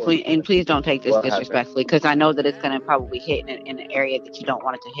Oh, respectfully? And please don't take this What happened? disrespectfully, because I know that it's going to probably hit in an area that you don't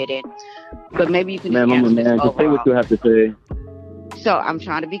want it to hit in. But maybe you can just Ma'am, I'm a answer this man. Just say what you overall. have to say. So I'm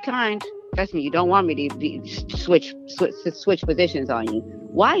trying to be kind. Trust me, you don't want me to switch positions on you.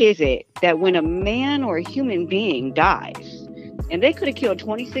 Why is it that when a man or a human being dies, and they could have killed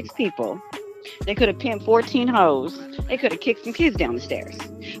 26 people, they could have pimped 14 hoes, they could have kicked some kids down the stairs,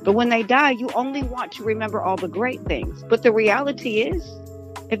 but when they die, you only want to remember all the great things. But the reality is,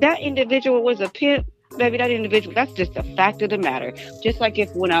 if that individual was a pimp, baby, that individual, that's just a fact of the matter. Just like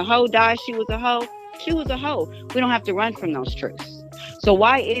if when a hoe died, she was a hoe, she was a hoe. We don't have to run from those truths. So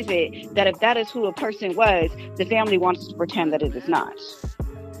why is it that if that is who a person was, the family wants to pretend that it is not?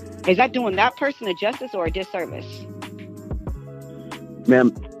 Is that doing that person a justice or a disservice?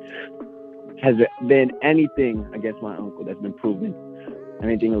 Ma'am, has there been anything against my uncle that's been proven?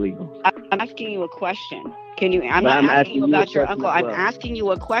 Anything illegal? I'm asking you a question. Can you? I'm But not I'm asking you asking you about a your question uncle. as I'm well. asking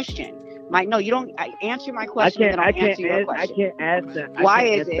you a question. No, you don't answer my question. I can't answer your I question. can't ask that. Why I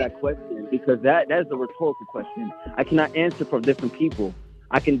can't is answer it? that question because that is a rhetorical question. I cannot answer for different people.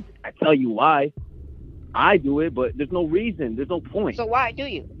 I tell you why I do it, but there's no reason. There's no point. So why do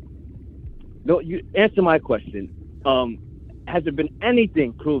you? No, you answer my question. Has there been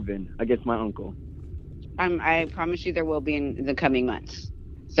anything proven against my uncle? I promise you there will be in the coming months.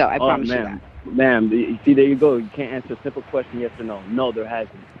 So I promise you that. Ma'am, you see, there you go. You can't answer a simple question, yes or no. No, there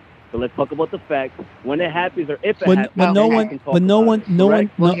hasn't. So let's talk about the facts. When it happens or if it happens, But no we one, can talk but no about one, it, no one,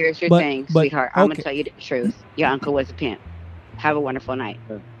 correct? Well, no. here's your but, thing, but, sweetheart. I'm okay. gonna tell you the truth. Your uncle was a pimp. Have a wonderful night.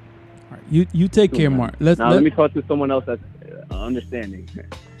 All right, you take care, Mark. Let me talk to someone else that's understanding.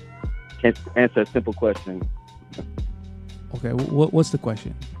 Can't answer a simple question. Okay, what's the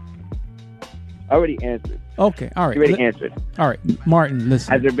question? I already answered. Okay, all right. You already answered. All right, Martin,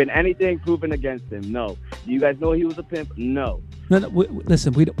 listen. Has there been anything proven against him? No. Do you guys know he was a pimp? No. No,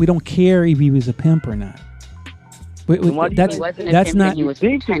 listen. We don't care if he was a pimp or not. That's not. He was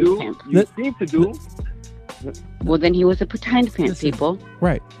a pretend pimp. You seem to do. Well, then he was a pretend pimp, Listen, people.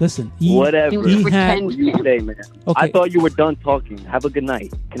 Right. Listen. Whatever. He was a pretend What you pimp. say, man. Okay. I thought you were done talking. Have a good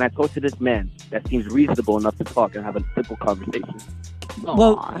night. Can I talk to this man that seems reasonable enough to talk and have a simple conversation?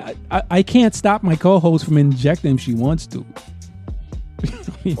 Well, I can't stop my co-host from injecting if she wants to.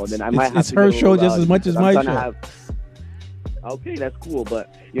 Well, then I might have it's to her get a show little just as rowdy much as because my I'm show. gonna Okay, that's cool,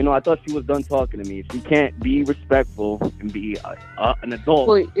 but I thought she was done talking to me. If she can't be respectful and be an adult,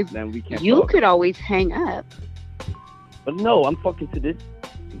 Well, if then we can't. you talk. could always hang up, But no, I'm talking to this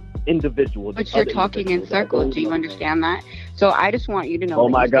individual. but this you're other talking in individual that I circles. don't Do you know. understand that? So I just want you to know. Oh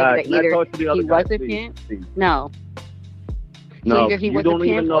that my you God! said Can that I either talk to the other he guy, was a please? pimp. Please. No. No, either he you was don't a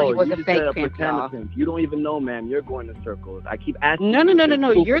even pimp know. or he was You a just fake said a pimp, pretend y'all. pimp. You don't even know, ma'am. You're going in circles. I keep asking. No. you if there's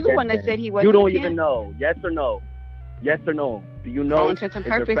proof You're the against one that him. said he was. You a don't pimp. even know. Yes or no? Yes or no? Do you know? For all intents and Is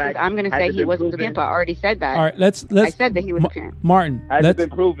there purposes, fact? I'm going to Has say it he been wasn't a proven? pimp. I already said that. All right, let's. I said that he was a pimp. Martin, Has let's. it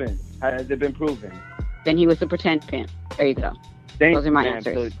been proven? Has it been proven? Then he was a pretend pimp. There you go. Thank Those are you, my ma'am.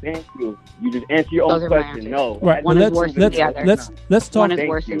 answers. So thank you. You just answer your Those own are my question. answers. No. Right, One but is worse than let's the other. let's talk. One is Thank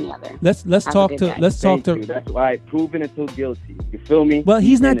worse than you. the other. Let's Have a talk good to day. let's talk Thank you. to That's why proven until guilty. You feel me? Well,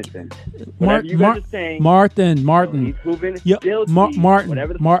 he's not- innocent. Whatever you guys are saying. Martin. He's proven Yeah, guilty. Martin,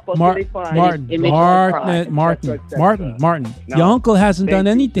 Whatever the Martin, fuck Martin, they find. Martin, It makes you Martin. No. Your uncle hasn't Thank done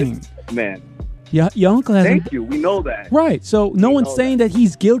you. anything. Man, Your uncle hasn't. thank you. We know that. Right. So no We one's know saying that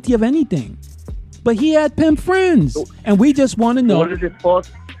he's guilty of anything, but he had pimp friends, and we just want to know. What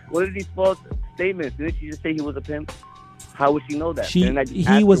are these false statements? Didn't she just say he was a pimp? How would she know that? He Didn't I just was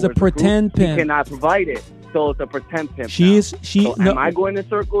ask her a where's the pretend proof? pimp. She cannot provide it, so it's a pretend pimp. So Am I going in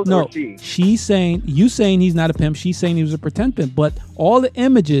circles No, or she? she's saying he's not a pimp. She's saying he was a pretend pimp, but all the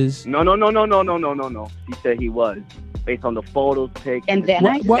images. No. She said he was based on the photos taken. And then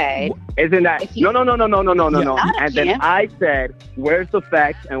I said, Isn't that If he- no? not a And then pimp. I said, "Where's the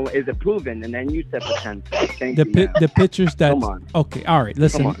facts and is it proven?" And then you said pretend. Thank you. ma'am. The pictures that. Come on. Okay, all right.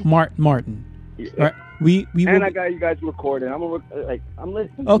 Listen, Come on. Martin. Yeah. All right, we And will, I got you guys recording. I'm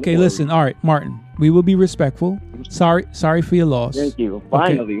listening. okay. Don't Listen, worry. all right, Martin. We will be respectful. Sorry for your loss. Thank you.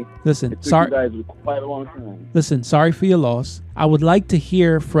 Finally. Listen, It took sorry. you guys quite a long time. Listen, sorry for your loss. I would like to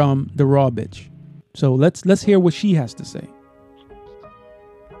hear from the raw bitch. So let's hear what she has to say.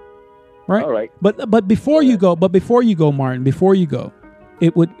 Right? All right. But before you go, Martin, before you go,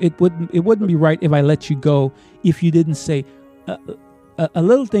 it wouldn't be right if I let you go if you didn't say a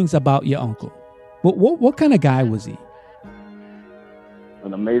little things about your uncle. What kind of guy was he?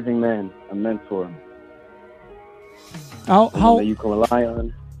 An amazing man, a mentor, How someone that you can rely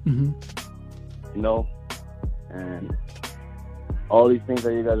on. Mhm. And all these things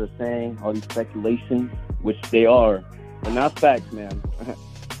that you guys are saying, all these speculations, which they are But not facts, man.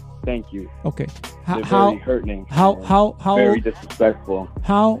 Thank you. Okay. They're very hurting. How very disrespectful.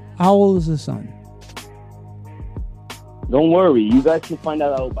 How old is the son? Don't worry, you guys can find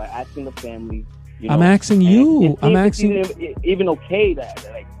that out by asking the family. You know? I'm asking you. I'm asking. It's even okay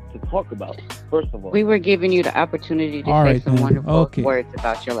to talk about. First of all, We were giving you the opportunity to All say right, some then. wonderful Okay. words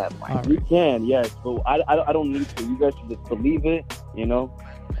about your loved one. All right. you can, yes, but I don't need to. You guys should just believe it, you know,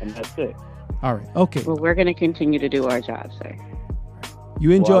 and that's it. All right. Okay. Well, we're going to continue to do our job, sir.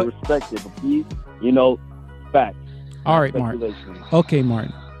 You enjoy. Well, I respect it, but please, you know, facts. All right, Martin. Speculation. Okay,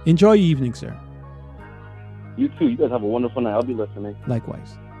 Martin. Enjoy your evening, sir. You too. You guys have a wonderful night. I'll be listening.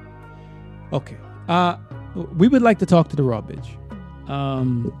 Likewise. Okay. We would like to talk to the raw bitch.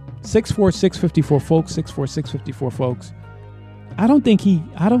 64654 folks. 64654 folks. I don't think he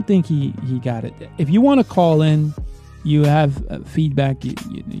got it. If you want to call in, you have feedback. You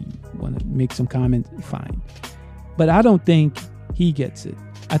want to make some comment. Fine. But I don't think he gets it.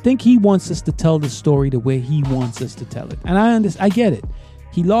 I think he wants us to tell the story the way he wants us to tell it. And I get it.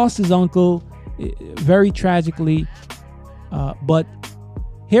 He lost his uncle very tragically. But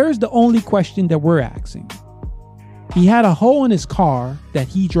here's the only question that we're asking. He had a hole in his car that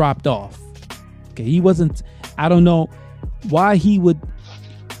he dropped off. Okay, he wasn't. I don't know why he would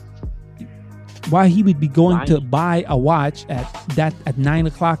be going to buy a watch at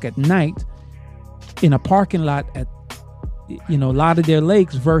 9:00 at night in a parking lot at Lauderdale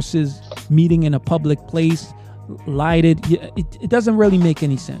Lakes versus meeting in a public place, lighted. It doesn't really make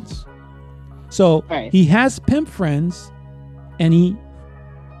any sense. So He has pimp friends, and he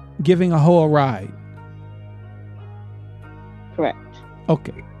giving a hoe a ride. Correct.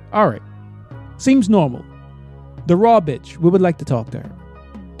 Okay. All right. Seems normal. The raw bitch. We would like to talk to her.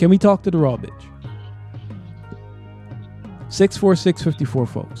 Can we talk to the raw bitch? 64654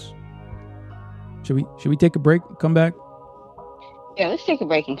 folks. Should we take a break? Come back. Yeah, let's take a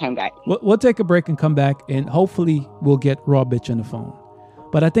break and come back. We'll take a break and come back, and hopefully we'll get raw bitch on the phone.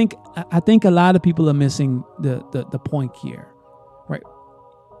 But I think a lot of people are missing the point here, right?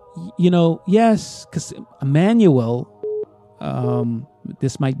 Yes, because Emmanuel,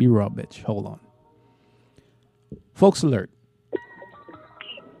 this might be raw bitch. Hold on, folks alert.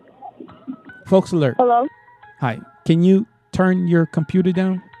 Folks alert. Hello. Hi. Can you turn your computer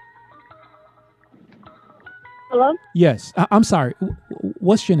down? Hello? Yes. I'm sorry.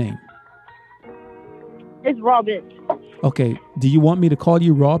 What's your name? It's Raw Bitch. Okay. Do you want me to call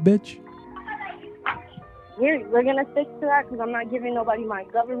you Raw Bitch? We're gonna stick to that because I'm not giving nobody my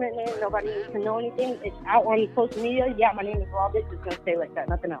government name. Nobody needs to know anything. It's out on social media. Yeah, my name is Raw Bitch. It's gonna stay like that.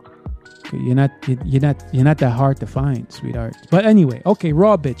 Nothing else. Okay, you're not that hard to find, sweetheart. But anyway, okay,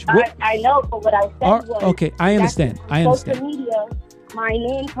 Raw Bitch. I know, but what I said was okay. I understand. Social media, my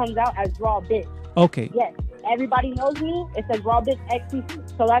name comes out as Raw Bitch. Okay. Yes, everybody knows me. It says Raw Bitch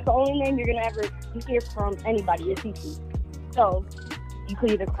XCC. So that's the only name you're gonna ever hear from anybody is CC. So you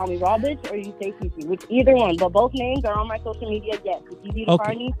could either call me Raw Bitch or you say CC, which either one. But both names are on my social media. Yes, it's easy to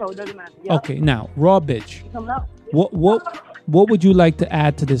find me, so it doesn't matter. Yep. Okay, now Raw Bitch. Coming up. What would you like to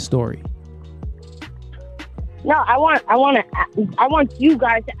add to this story? No, I want you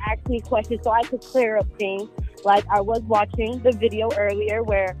guys to ask me questions so I could clear up things. Like I was watching the video earlier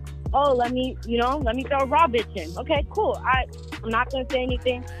where, let me throw a Raw Bitch in. Okay, cool. I'm not gonna say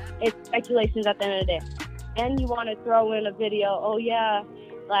anything. It's speculations at the end of the day. And you want to throw in a video? Yes,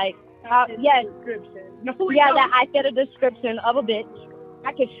 that I said a description of a bitch.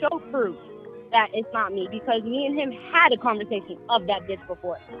 I could show proof that it's not me because me and him had a conversation of that bitch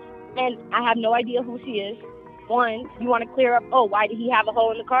before, and I have no idea who she is. One, you want to clear up, why did he have a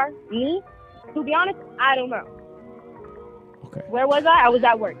hole in the car? Me? To be honest, I don't know. Okay. Where was I? I was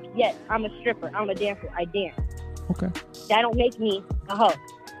at work. Yes, I'm a stripper. I'm a dancer. I dance. Okay. That don't make me a hoe.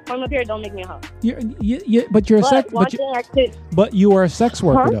 Come up here, don't make me a hoe. But you are a sex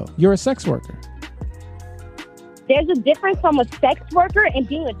worker, though. You're a sex worker. There's a difference from a sex worker and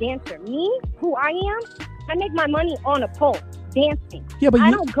being a dancer. Me, who I am, I make my money on a pole. Dancing. Yeah, but I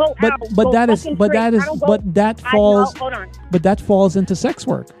don't go out. that falls into sex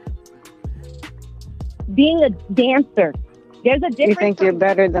work. Being a dancer. There's a difference. You think you're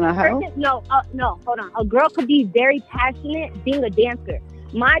better than a hoe? No, hold on. A girl could be very passionate being a dancer.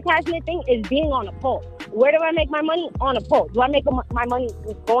 My passionate thing is being on a pole. Where do I make my money? On a pole. Do I make my money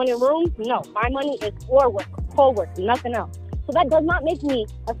going in rooms? No. My money is floor work, pole work, nothing else. So that does not make me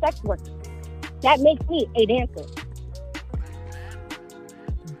a sex worker. That makes me a dancer.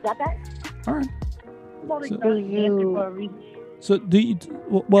 Got that? All right. So do you?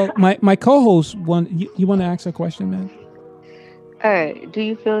 Well, my co-host you want to ask a question, man? Do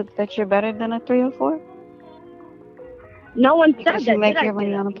you feel that you're better than a 304? No one said Because that. you make Did I your say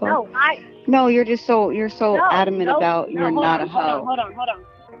money that? on a pole. No, No, you're so adamant no, about you're hold not on, a hoe. Hold on.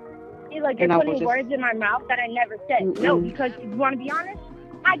 See, like, you're And I will putting just- words in my mouth that I never said. No, because if you want to be honest,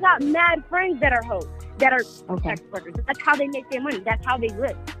 I got mad friends that are hoes, that are sex workers. That's how they make their money. That's how they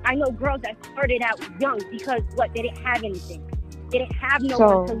live. I know girls that started out young because they didn't have anything. They didn't have no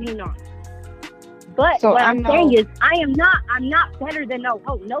one to lean on. But what I'm saying is, I'm not better than no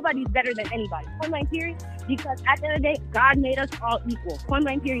hoe. Nobody's better than anybody. Point blank period. Because at the end of the day, God made us all equal. Point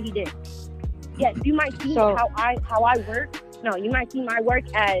blank period, He did. Yes, you might see how I work. No, you might see my work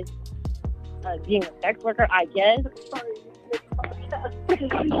as being a sex worker, I guess.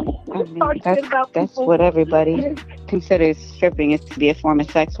 I mean, that's what everybody considers stripping is to be a form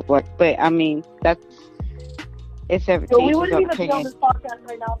of sex work. But I mean, it's every changes of opinion.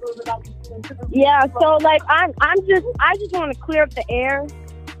 Yeah, so like I just want to clear up the air.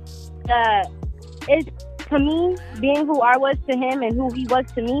 It's, to me, being who I was to him and who he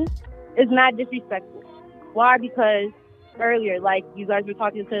was to me is not disrespectful. Why? Because earlier, like you guys were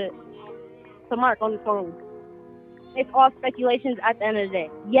talking to Mark on the phone, it's all speculations at the end of the day.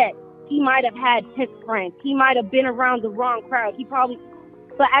 Yes, he might have had 10 friends. He might have been around the wrong crowd.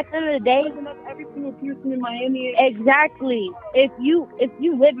 But at the end of the day, every single person in Miami. Exactly. If you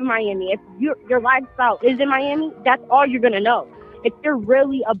live in Miami, if your lifestyle is in Miami, that's all you're gonna know. If you're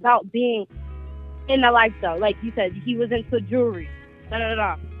really about being in the lifestyle, like you said, he was into jewelry.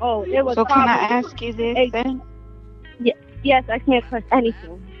 Oh, it was. So can I ask you this then? Yes, I can't trust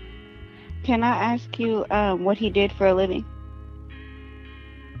anything. Can I ask you what he did for a living?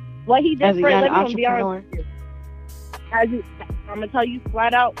 What he did as a for a young living, entrepreneur? I'm gonna tell you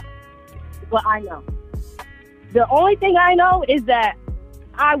flat out what I know. The only thing I know is that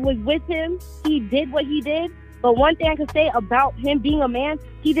I was with him. He did what he did. But one thing I can say about him being a man,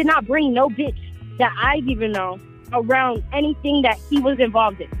 he did not bring no bitch that I've even known around anything that he was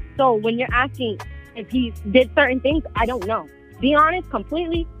involved in. So when you're asking if he did certain things, I don't know. Be honest,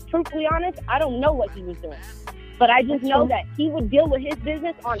 completely, truthfully honest, I don't know what he was doing. But I just know that he would deal with his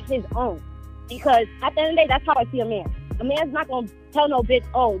business on his own. Because at the end of the day, that's how I see a man. A man's not going to tell no bitch,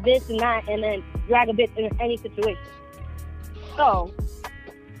 oh, this and that, and then drag a bitch in any situation. So,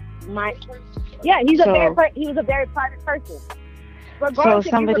 he was a very private person. Regardless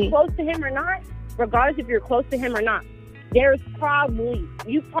if you were close to him or not, there's probably,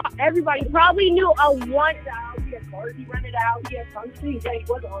 everybody probably knew a one. He had cars, he rented out, he had something, he was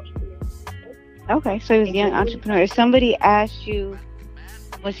an entrepreneur. Okay, so he was a young entrepreneur. If somebody asked you,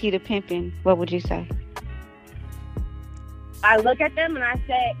 was he the pimping, what would you say? I look at them and I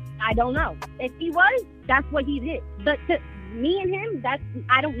say, I don't know. If he was, that's what he did. But to me and him,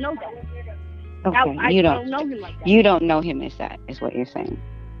 I don't know that. Okay, I don't know him like that. You don't know him as that, is what you're saying.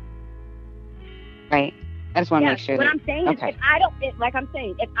 Right? I just want to make sure. What I'm saying is, if I don't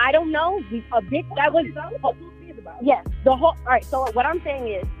know, a bitch that was, yes, all right, so what I'm saying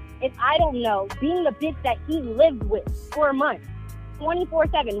is, if I don't know, being a bitch that he lived with for a month,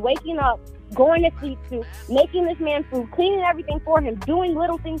 24/7, waking up, going to sleep to, making this man food, cleaning everything for him, doing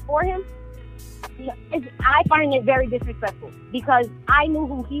little things for him, I find it very disrespectful because I knew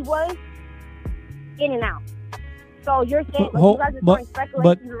who he was in and out. So you're saying, you guys are throwing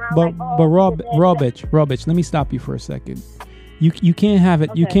speculations around, Robich, let me stop you for a second. You can't have it.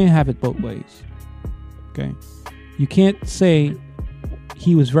 Okay. You can't have it both ways. Okay, you can't say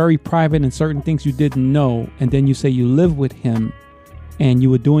he was very private and certain things you didn't know, and then you say you live with him and you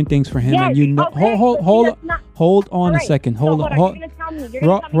were doing things for him, and you know. Hold on a second. Hold on. Robich.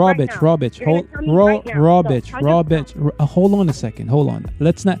 Hold on a second. Hold on.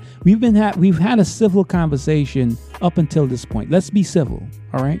 Let's not. We've had a civil conversation up until this point. Let's be civil.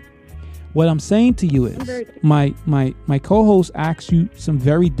 All right. What I'm saying to you is, my co-host asked you some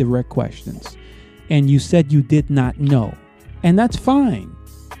very direct questions, and you said you did not know, and that's fine,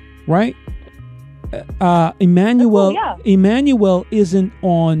 right? Emmanuel isn't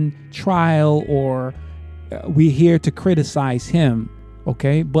on trial or we're here to criticize him,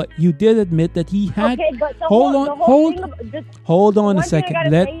 okay? But you did admit that he had. Okay, but hold on a second.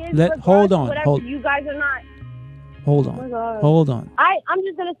 Hold on. You guys are not. Hold on. I'm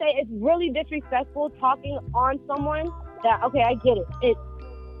just gonna say it's really disrespectful talking on someone that. Okay, I get it. It's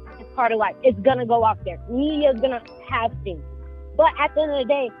part of life. It's gonna go out there. Media's gonna have things. But at the end of the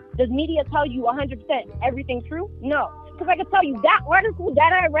day, does media tell you 100% everything true? No. Because I can tell you that article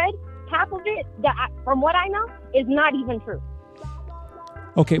that I read, half of it, from what I know, is not even true.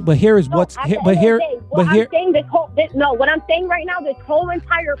 Okay, but here is what I'm saying right now, this whole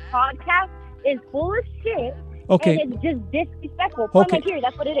entire podcast is full of shit Okay. And it's just disrespectful. Okay. Period.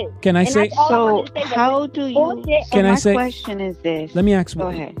 That's what it is. Can I And say? that's all I So wanted to say. how do you? Bullshit. Can I my say? question is this. Let me ask. Go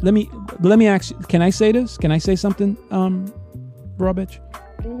ahead. Let me ask. Can I say this? Can I say something, Robich?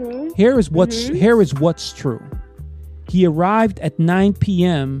 Mm-hmm. Here is what's true. He arrived at 9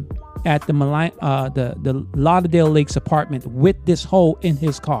 p.m. at the Lauderdale Lakes apartment with this hoe in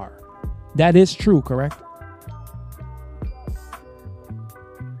his car. That is true, correct?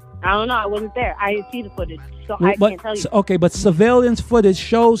 I don't know. I wasn't there. I didn't see the footage, so I can't tell you. Okay, but surveillance footage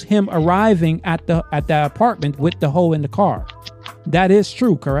shows him arriving at the apartment with the hoe in the car. That is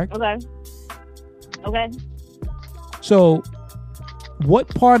true, correct? Okay. So, what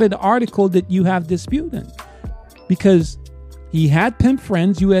part of the article did you have disputing? Because he had pimp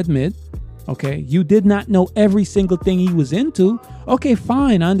friends, you admit. Okay, you did not know every single thing he was into. Okay,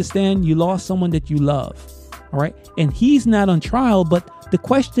 fine, I understand you lost someone that you love. All right, and he's not on trial, but the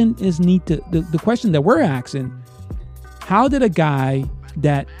question is the question that we're asking: how did a guy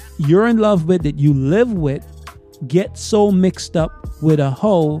that you're in love with, that you live with, get so mixed up with a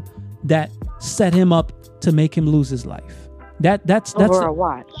hoe that set him up to make him lose his life? That's over a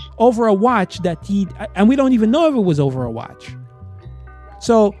watch. Over a watch that and we don't even know if it was over a watch.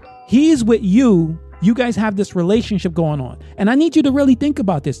 So he's with you. You guys have this relationship going on, and I need you to really think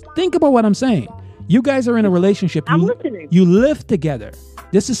about this. Think about what I'm saying. You guys are in a relationship. I'm listening. You live together.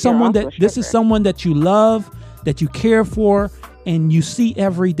 This is someone that you love, that you care for, and you see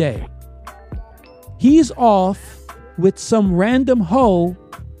every day. He's off with some random hoe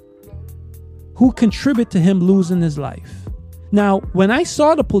who contribute to him losing his life. Now, when I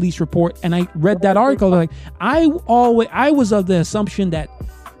saw the police report and I read that article, I was of the assumption that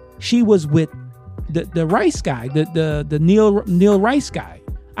she was with the Rice guy, the Neil Rice guy.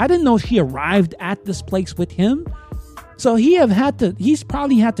 I didn't know she arrived at this place with him. So he's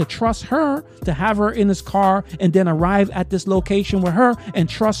probably had to trust her to have her in his car and then arrive at this location with her and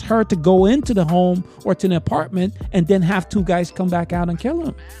trust her to go into the home or to the apartment and then have two guys come back out and kill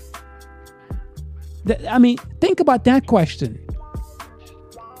him. I mean, think about that question.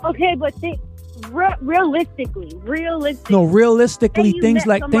 Okay, but realistically. No, realistically, things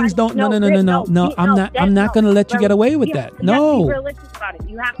don't. No. I'm not going to let you get away with that. You have to be realistic about it.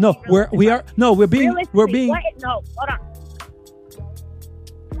 You have to no, be realistic. we're being. No, hold on.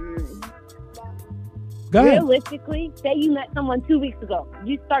 Go ahead. Realistically, say you met someone 2 weeks ago.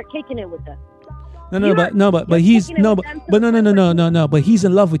 You start kicking it with them. But he's but he's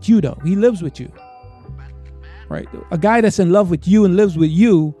in love with you though. He lives with you. Right? A guy that's in love with you and lives with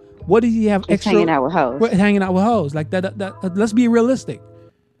you, what does he have extra? Hanging out with hoes. Hanging out with hoes. Like that let's be realistic.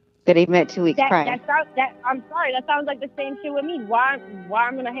 That he met 2 weeks prior. I'm sorry, that sounds like the same shit with me. Why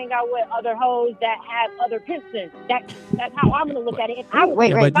I'm gonna hang out with other hoes that have other pimps in? That's how I'm gonna look at it. If I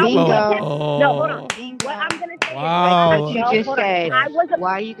was no, hold on. Bingo. What I'm gonna say wow. is, you just said,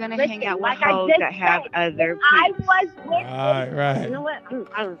 why are you gonna hang out with hoes that have other pimps? I was with right. You know what?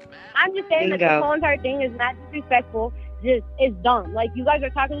 I'm just saying that the whole entire thing is not disrespectful. Just it's dumb. Like you guys are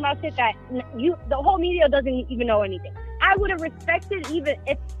talking about shit that the whole media doesn't even know anything. I would have respected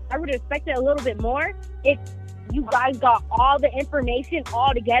a little bit more if you guys got all the information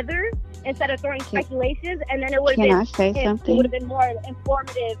all together instead of throwing speculations, and then it would have been. It would have been more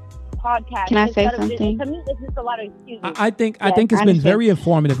informative podcast. Can I say something? To me, it's just a lot of excuses. I think it's been very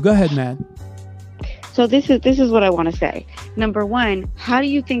informative. Go ahead, man. So this is what I want to say. Number one, how do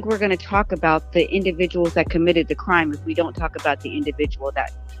you think we're going to talk about the individuals that committed the crime if we don't talk about the individual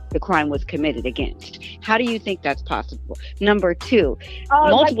that the crime was committed against? How do you think that's possible? Number two,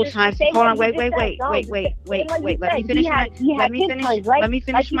 multiple times. Hold on, wait. Let me finish my two questions. Let me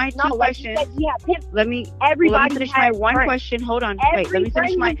finish my one question. Hold on. Wait. Let me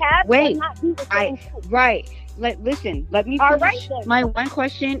finish my. Wait. Let me finish my one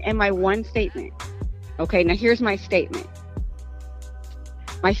question and my one statement. Okay, now here's my statement.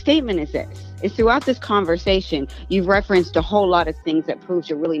 My statement is this. Is throughout this conversation, you've referenced a whole lot of things that proves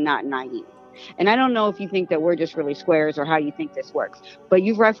you're really not naive. And I don't know if you think that we're just really squares or how you think this works. But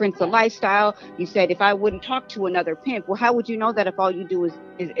you've referenced the lifestyle. You said, if I wouldn't talk to another pimp, well, how would you know that if all you do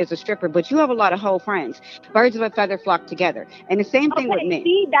is a stripper? But you have a lot of whole friends. Birds of a feather flock together. And the same thing with men.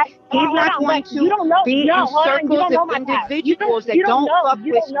 He's not going to be in circles of individuals that don't fuck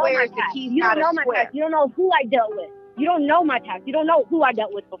with squares if he's not a square. You don't know who I dealt with. You don't know my past. You don't know who I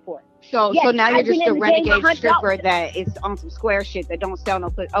dealt with before. So now you're just a renegade stripper that is on some square shit that don't sell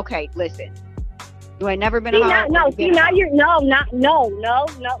no pussy. Okay, listen. You ain't never been a hoe. See,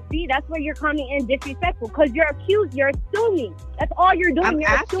 that's where you're coming in disrespectful because you're accused. You're assuming. That's all you're doing.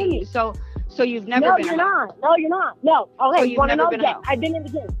 You're assuming. So So you've never no, been you're a not. No, you're not. No. Okay, So you you've want to never know? been a Yes, hoe. I've been in the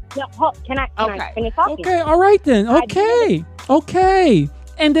game. No, can I finish talking? Okay, all right then. Okay.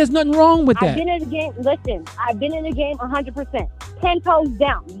 And there's nothing wrong with that. I've been in the game. Listen, I've been in the game 100%. 10 toes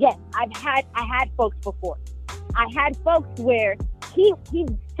down. Yes, I had folks before. I had folks where he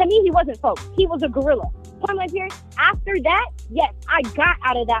to me, he wasn't folks. He was a gorilla. Point blank period. After that, yes, I got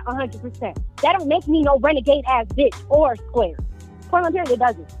out of that 100%. That don't make me no renegade ass bitch or square. Point blank period, it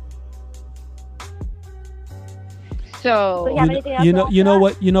doesn't. So you have anything else you know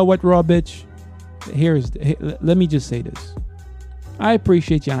what, raw bitch. Let me just say this. I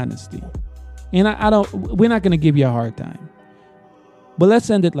appreciate your honesty, and we're not gonna give you a hard time. But let's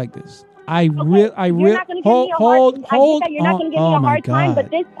end it like this. You're not gonna give me a hard time. I get that you're not gonna give me a hard time, but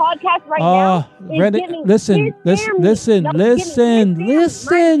this podcast right now is giving listen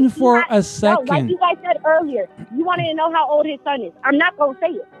for a second. No, like you guys said earlier, you wanted to know how old his son is. I'm not gonna say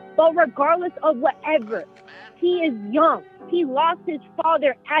it, but regardless of whatever, he is young. He lost his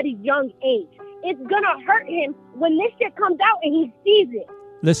father at a young age. It's gonna hurt him when this shit comes out and he sees it.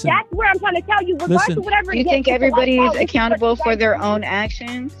 Listen, that's where I'm trying to tell you. Regardless of whatever. You think everybody is accountable for their own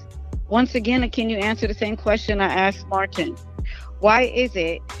actions? Once again, can you answer the same question I asked Martin? Why is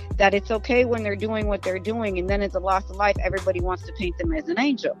it that it's okay when they're doing what they're doing, and then it's a loss of life, everybody wants to paint them as an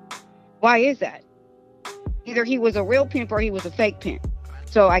angel? Why is that? Either he was a real pimp or he was a fake pimp.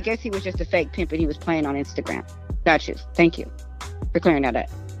 So I guess he was just a fake pimp and he was playing on Instagram. Got you. Thank you for clearing that up.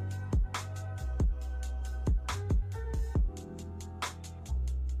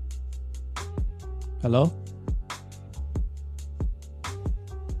 Hello?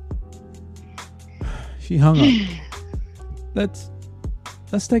 She hung up. Let's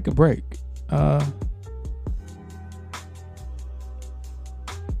take a break. Wow.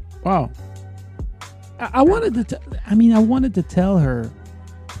 I wanted to tell her.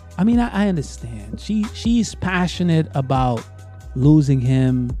 I mean, I understand. She's passionate about losing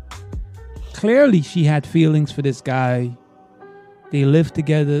him. Clearly, she had feelings for this guy. They lived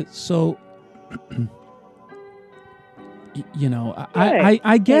together, so you know,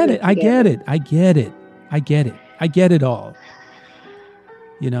 I get it. I get it all.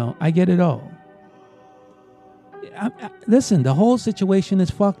 You know, I get it all. Listen, the whole situation is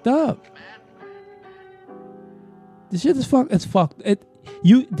fucked up. The shit is fucked. It's fucked.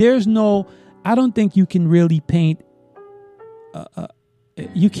 There's no. I don't think you can really paint.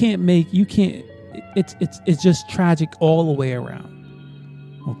 You can't. It's just tragic all the way around.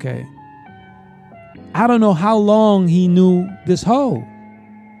 Okay. I don't know how long he knew this hoe,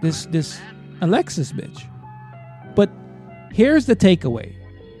 this Alexis bitch. But here's the takeaway.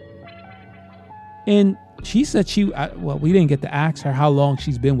 And she said we didn't get to ask her how long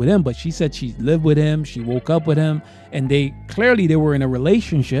she's been with him, but she said she lived with him, she woke up with him, and they were in a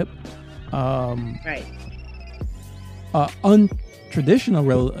relationship. Right.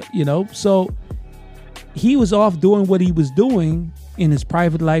 Untraditional, you know. So he was off doing what he was doing in his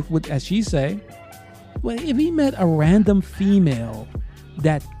private life with, as she say. Well, if he met a random female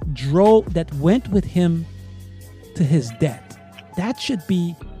that went with him to his death,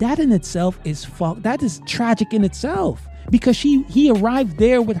 that in itself is that is tragic in itself, because he arrived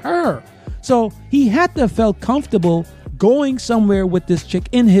there with her. So he had to have felt comfortable going somewhere with this chick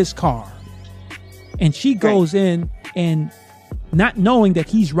in his car. And she goes in and not knowing that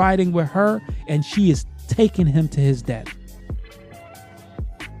he's riding with her, and she is taking him to his death.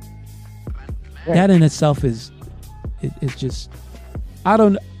 Right. That in itself is just, I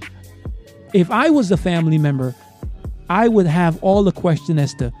don't know. If I was a family member, I would have all the question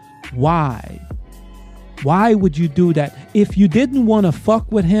as to why. Why would you do that? If you didn't want to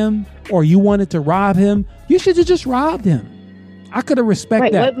fuck with him or you wanted to rob him, you should have just robbed him. I could have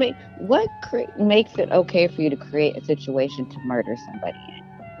respected that. What makes it okay for you to create a situation to murder somebody in?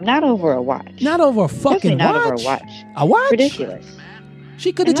 Not over a watch. Not over a fucking watch. Not over a watch. A watch? Ridiculous.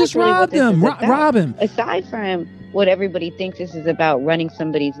 She could have just robbed him. Rob him. Aside from what everybody thinks this is about, running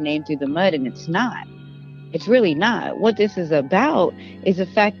somebody's name through the mud, and it's not. It's really not. What this is about is the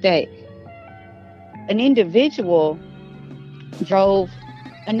fact that an individual drove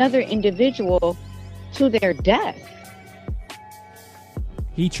another individual to their death.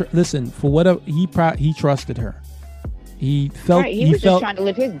 Listen, for whatever he trusted her. He felt he was just trying to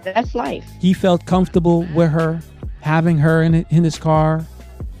live his best life. He felt comfortable with her, having her in his car.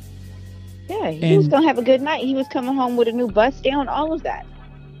 Yeah, he was gonna have a good night. He was coming home with a new bust down, all of that.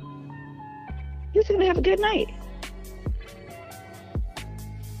 He was gonna have a good night.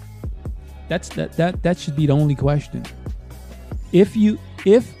 That should be the only question. If the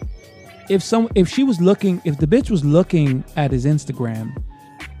bitch was looking at his Instagram,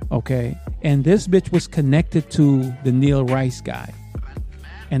 okay, And this bitch was connected to the Neil Rice guy.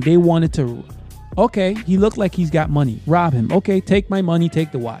 And they wanted to, okay, he looked like he's got money. Rob him. Okay, take my money,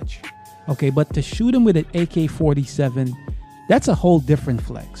 take the watch. Okay, but to shoot him with an AK-47, that's a whole different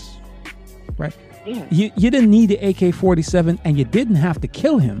flex, right? Yeah. You didn't need the AK-47, and you didn't have to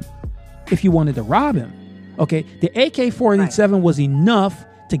kill him if you wanted to rob him. Okay, the AK-47 was enough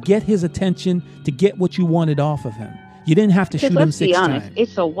to get his attention, to get what you wanted off of him. You didn't have to shoot him 6 times.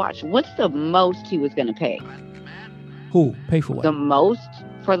 It's a watch. What's the most he was going to pay? Who? Pay for what? The most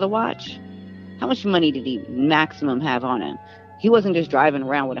for the watch? How much money did he maximum have on him? He wasn't just driving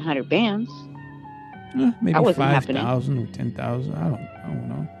around with 100 bands. Maybe 5,000 or 10,000. I don't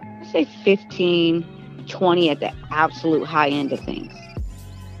know. I'd say 15, 20 at the absolute high end of things.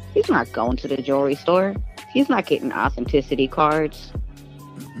 He's not going to the jewelry store. He's not getting authenticity cards.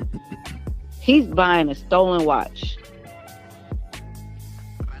 He's buying a stolen watch.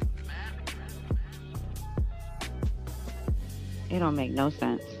 It don't make no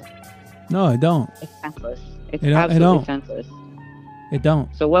sense. No, it don't. It's senseless. It's absolutely senseless. It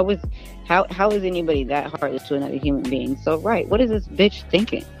don't. So how is anybody that heartless to another human being? So right, what is this bitch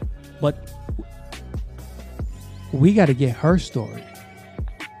thinking? But we got to get her story,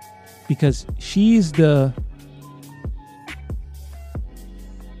 because she kind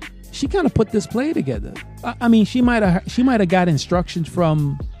of put this play together. I mean, she might have got instructions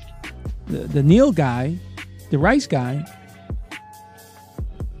from the Neil guy, the Rice guy.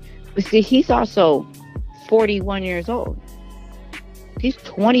 But see, he's also 41 years old. He's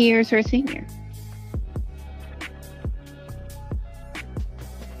 20 years her senior.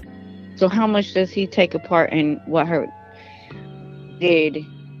 So how much does he take a part in what her did?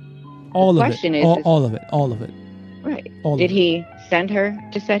 All of it. All of it. Right. Did he send her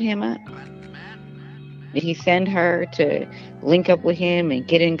to set him up? Did he send her to link up with him and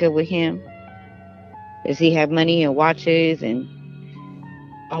get in good with him? Does he have money and watches and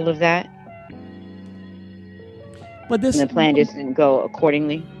all of that? But this, and the plan just didn't go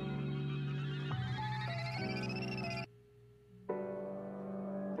accordingly. I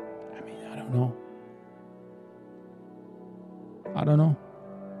mean, I don't know. I don't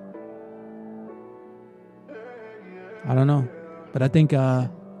know. But I think the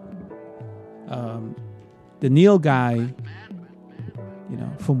Neil guy, you know,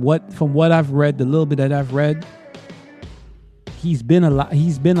 from what I've read, the little bit that I've read, he's been a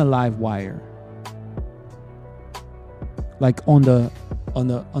live wire. Like on the,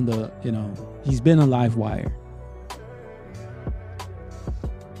 you know, he's been a live wire.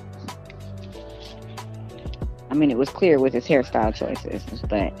 I mean, it was clear with his hairstyle choices,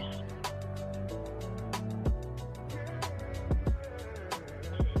 but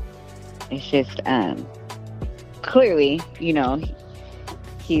it's just clearly, you know,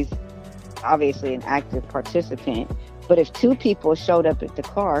 he's obviously an active participant. But if 2 people showed up at the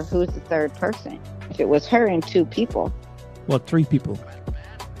car, who's the third person? If it was her and 2 people. Well, 3 people.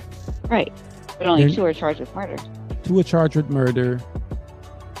 Right. But only 2 are charged with murder. 2 are charged with murder.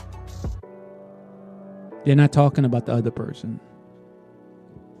 They're not talking about the other person.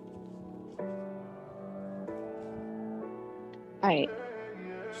 Right.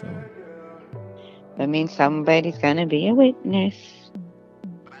 So that means somebody's gonna be a witness.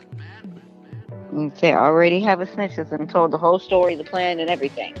 And they already have a snitch and told the whole story, the plan, and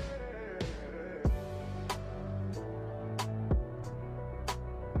everything.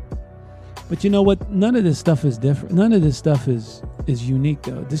 But you know what? None of this stuff is different. None of this stuff is unique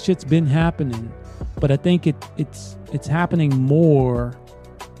though. This shit's been happening, but I think it's happening more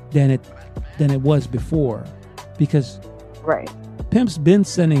than it was before, because pimps been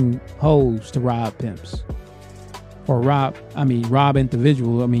sending hoes to rob pimps, or rob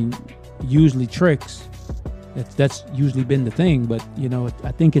individual. I mean, usually tricks. That's usually been the thing, but you know,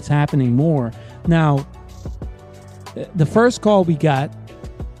 I think it's happening more now. The first call we got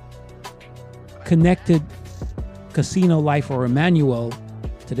connected Casino Life or Emmanuel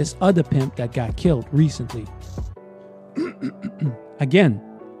to this other pimp that got killed recently. Again,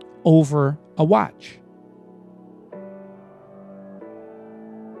 over a watch.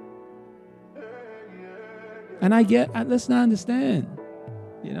 And let's not understand.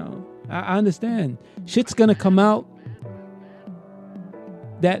 You know, I understand. Shit's gonna come out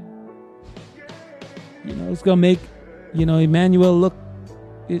that, you know, it's gonna make, you know, Emmanuel look,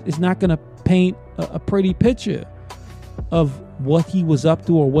 it's not gonna paint a pretty picture of what he was up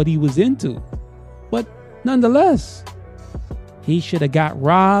to or what he was into. But nonetheless, he should have got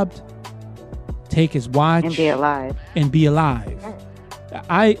robbed, take his watch, and be alive.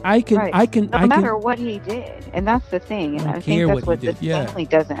 No matter what he did, and that's the thing, and I think that's what the family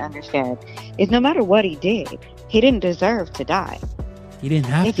doesn't understand is no matter what he did, he didn't deserve to die. He didn't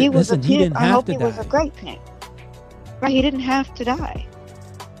have if to. He was listen, a he pimp, didn't have I hope to he die. was a great pimp. Right? He didn't have to die.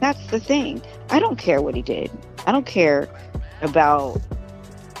 That's the thing. I don't care what he did. I don't care about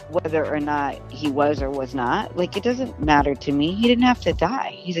whether or not he was or was not. Like, it doesn't matter to me. He didn't have to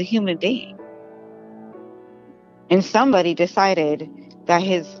die. He's a human being. And somebody decided that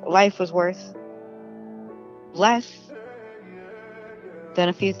his life was worth less than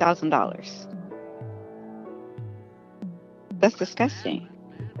a few $1,000s. That's disgusting.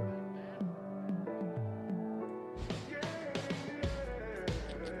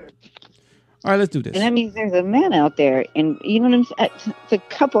 All right, let's do this. And that means there's a man out there, and even it's a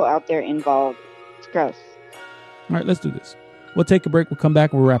couple out there involved. It's gross. All right, let's do this. We'll take a break. We'll come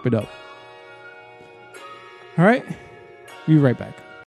back and we'll wrap it up. All right. We'll be right back.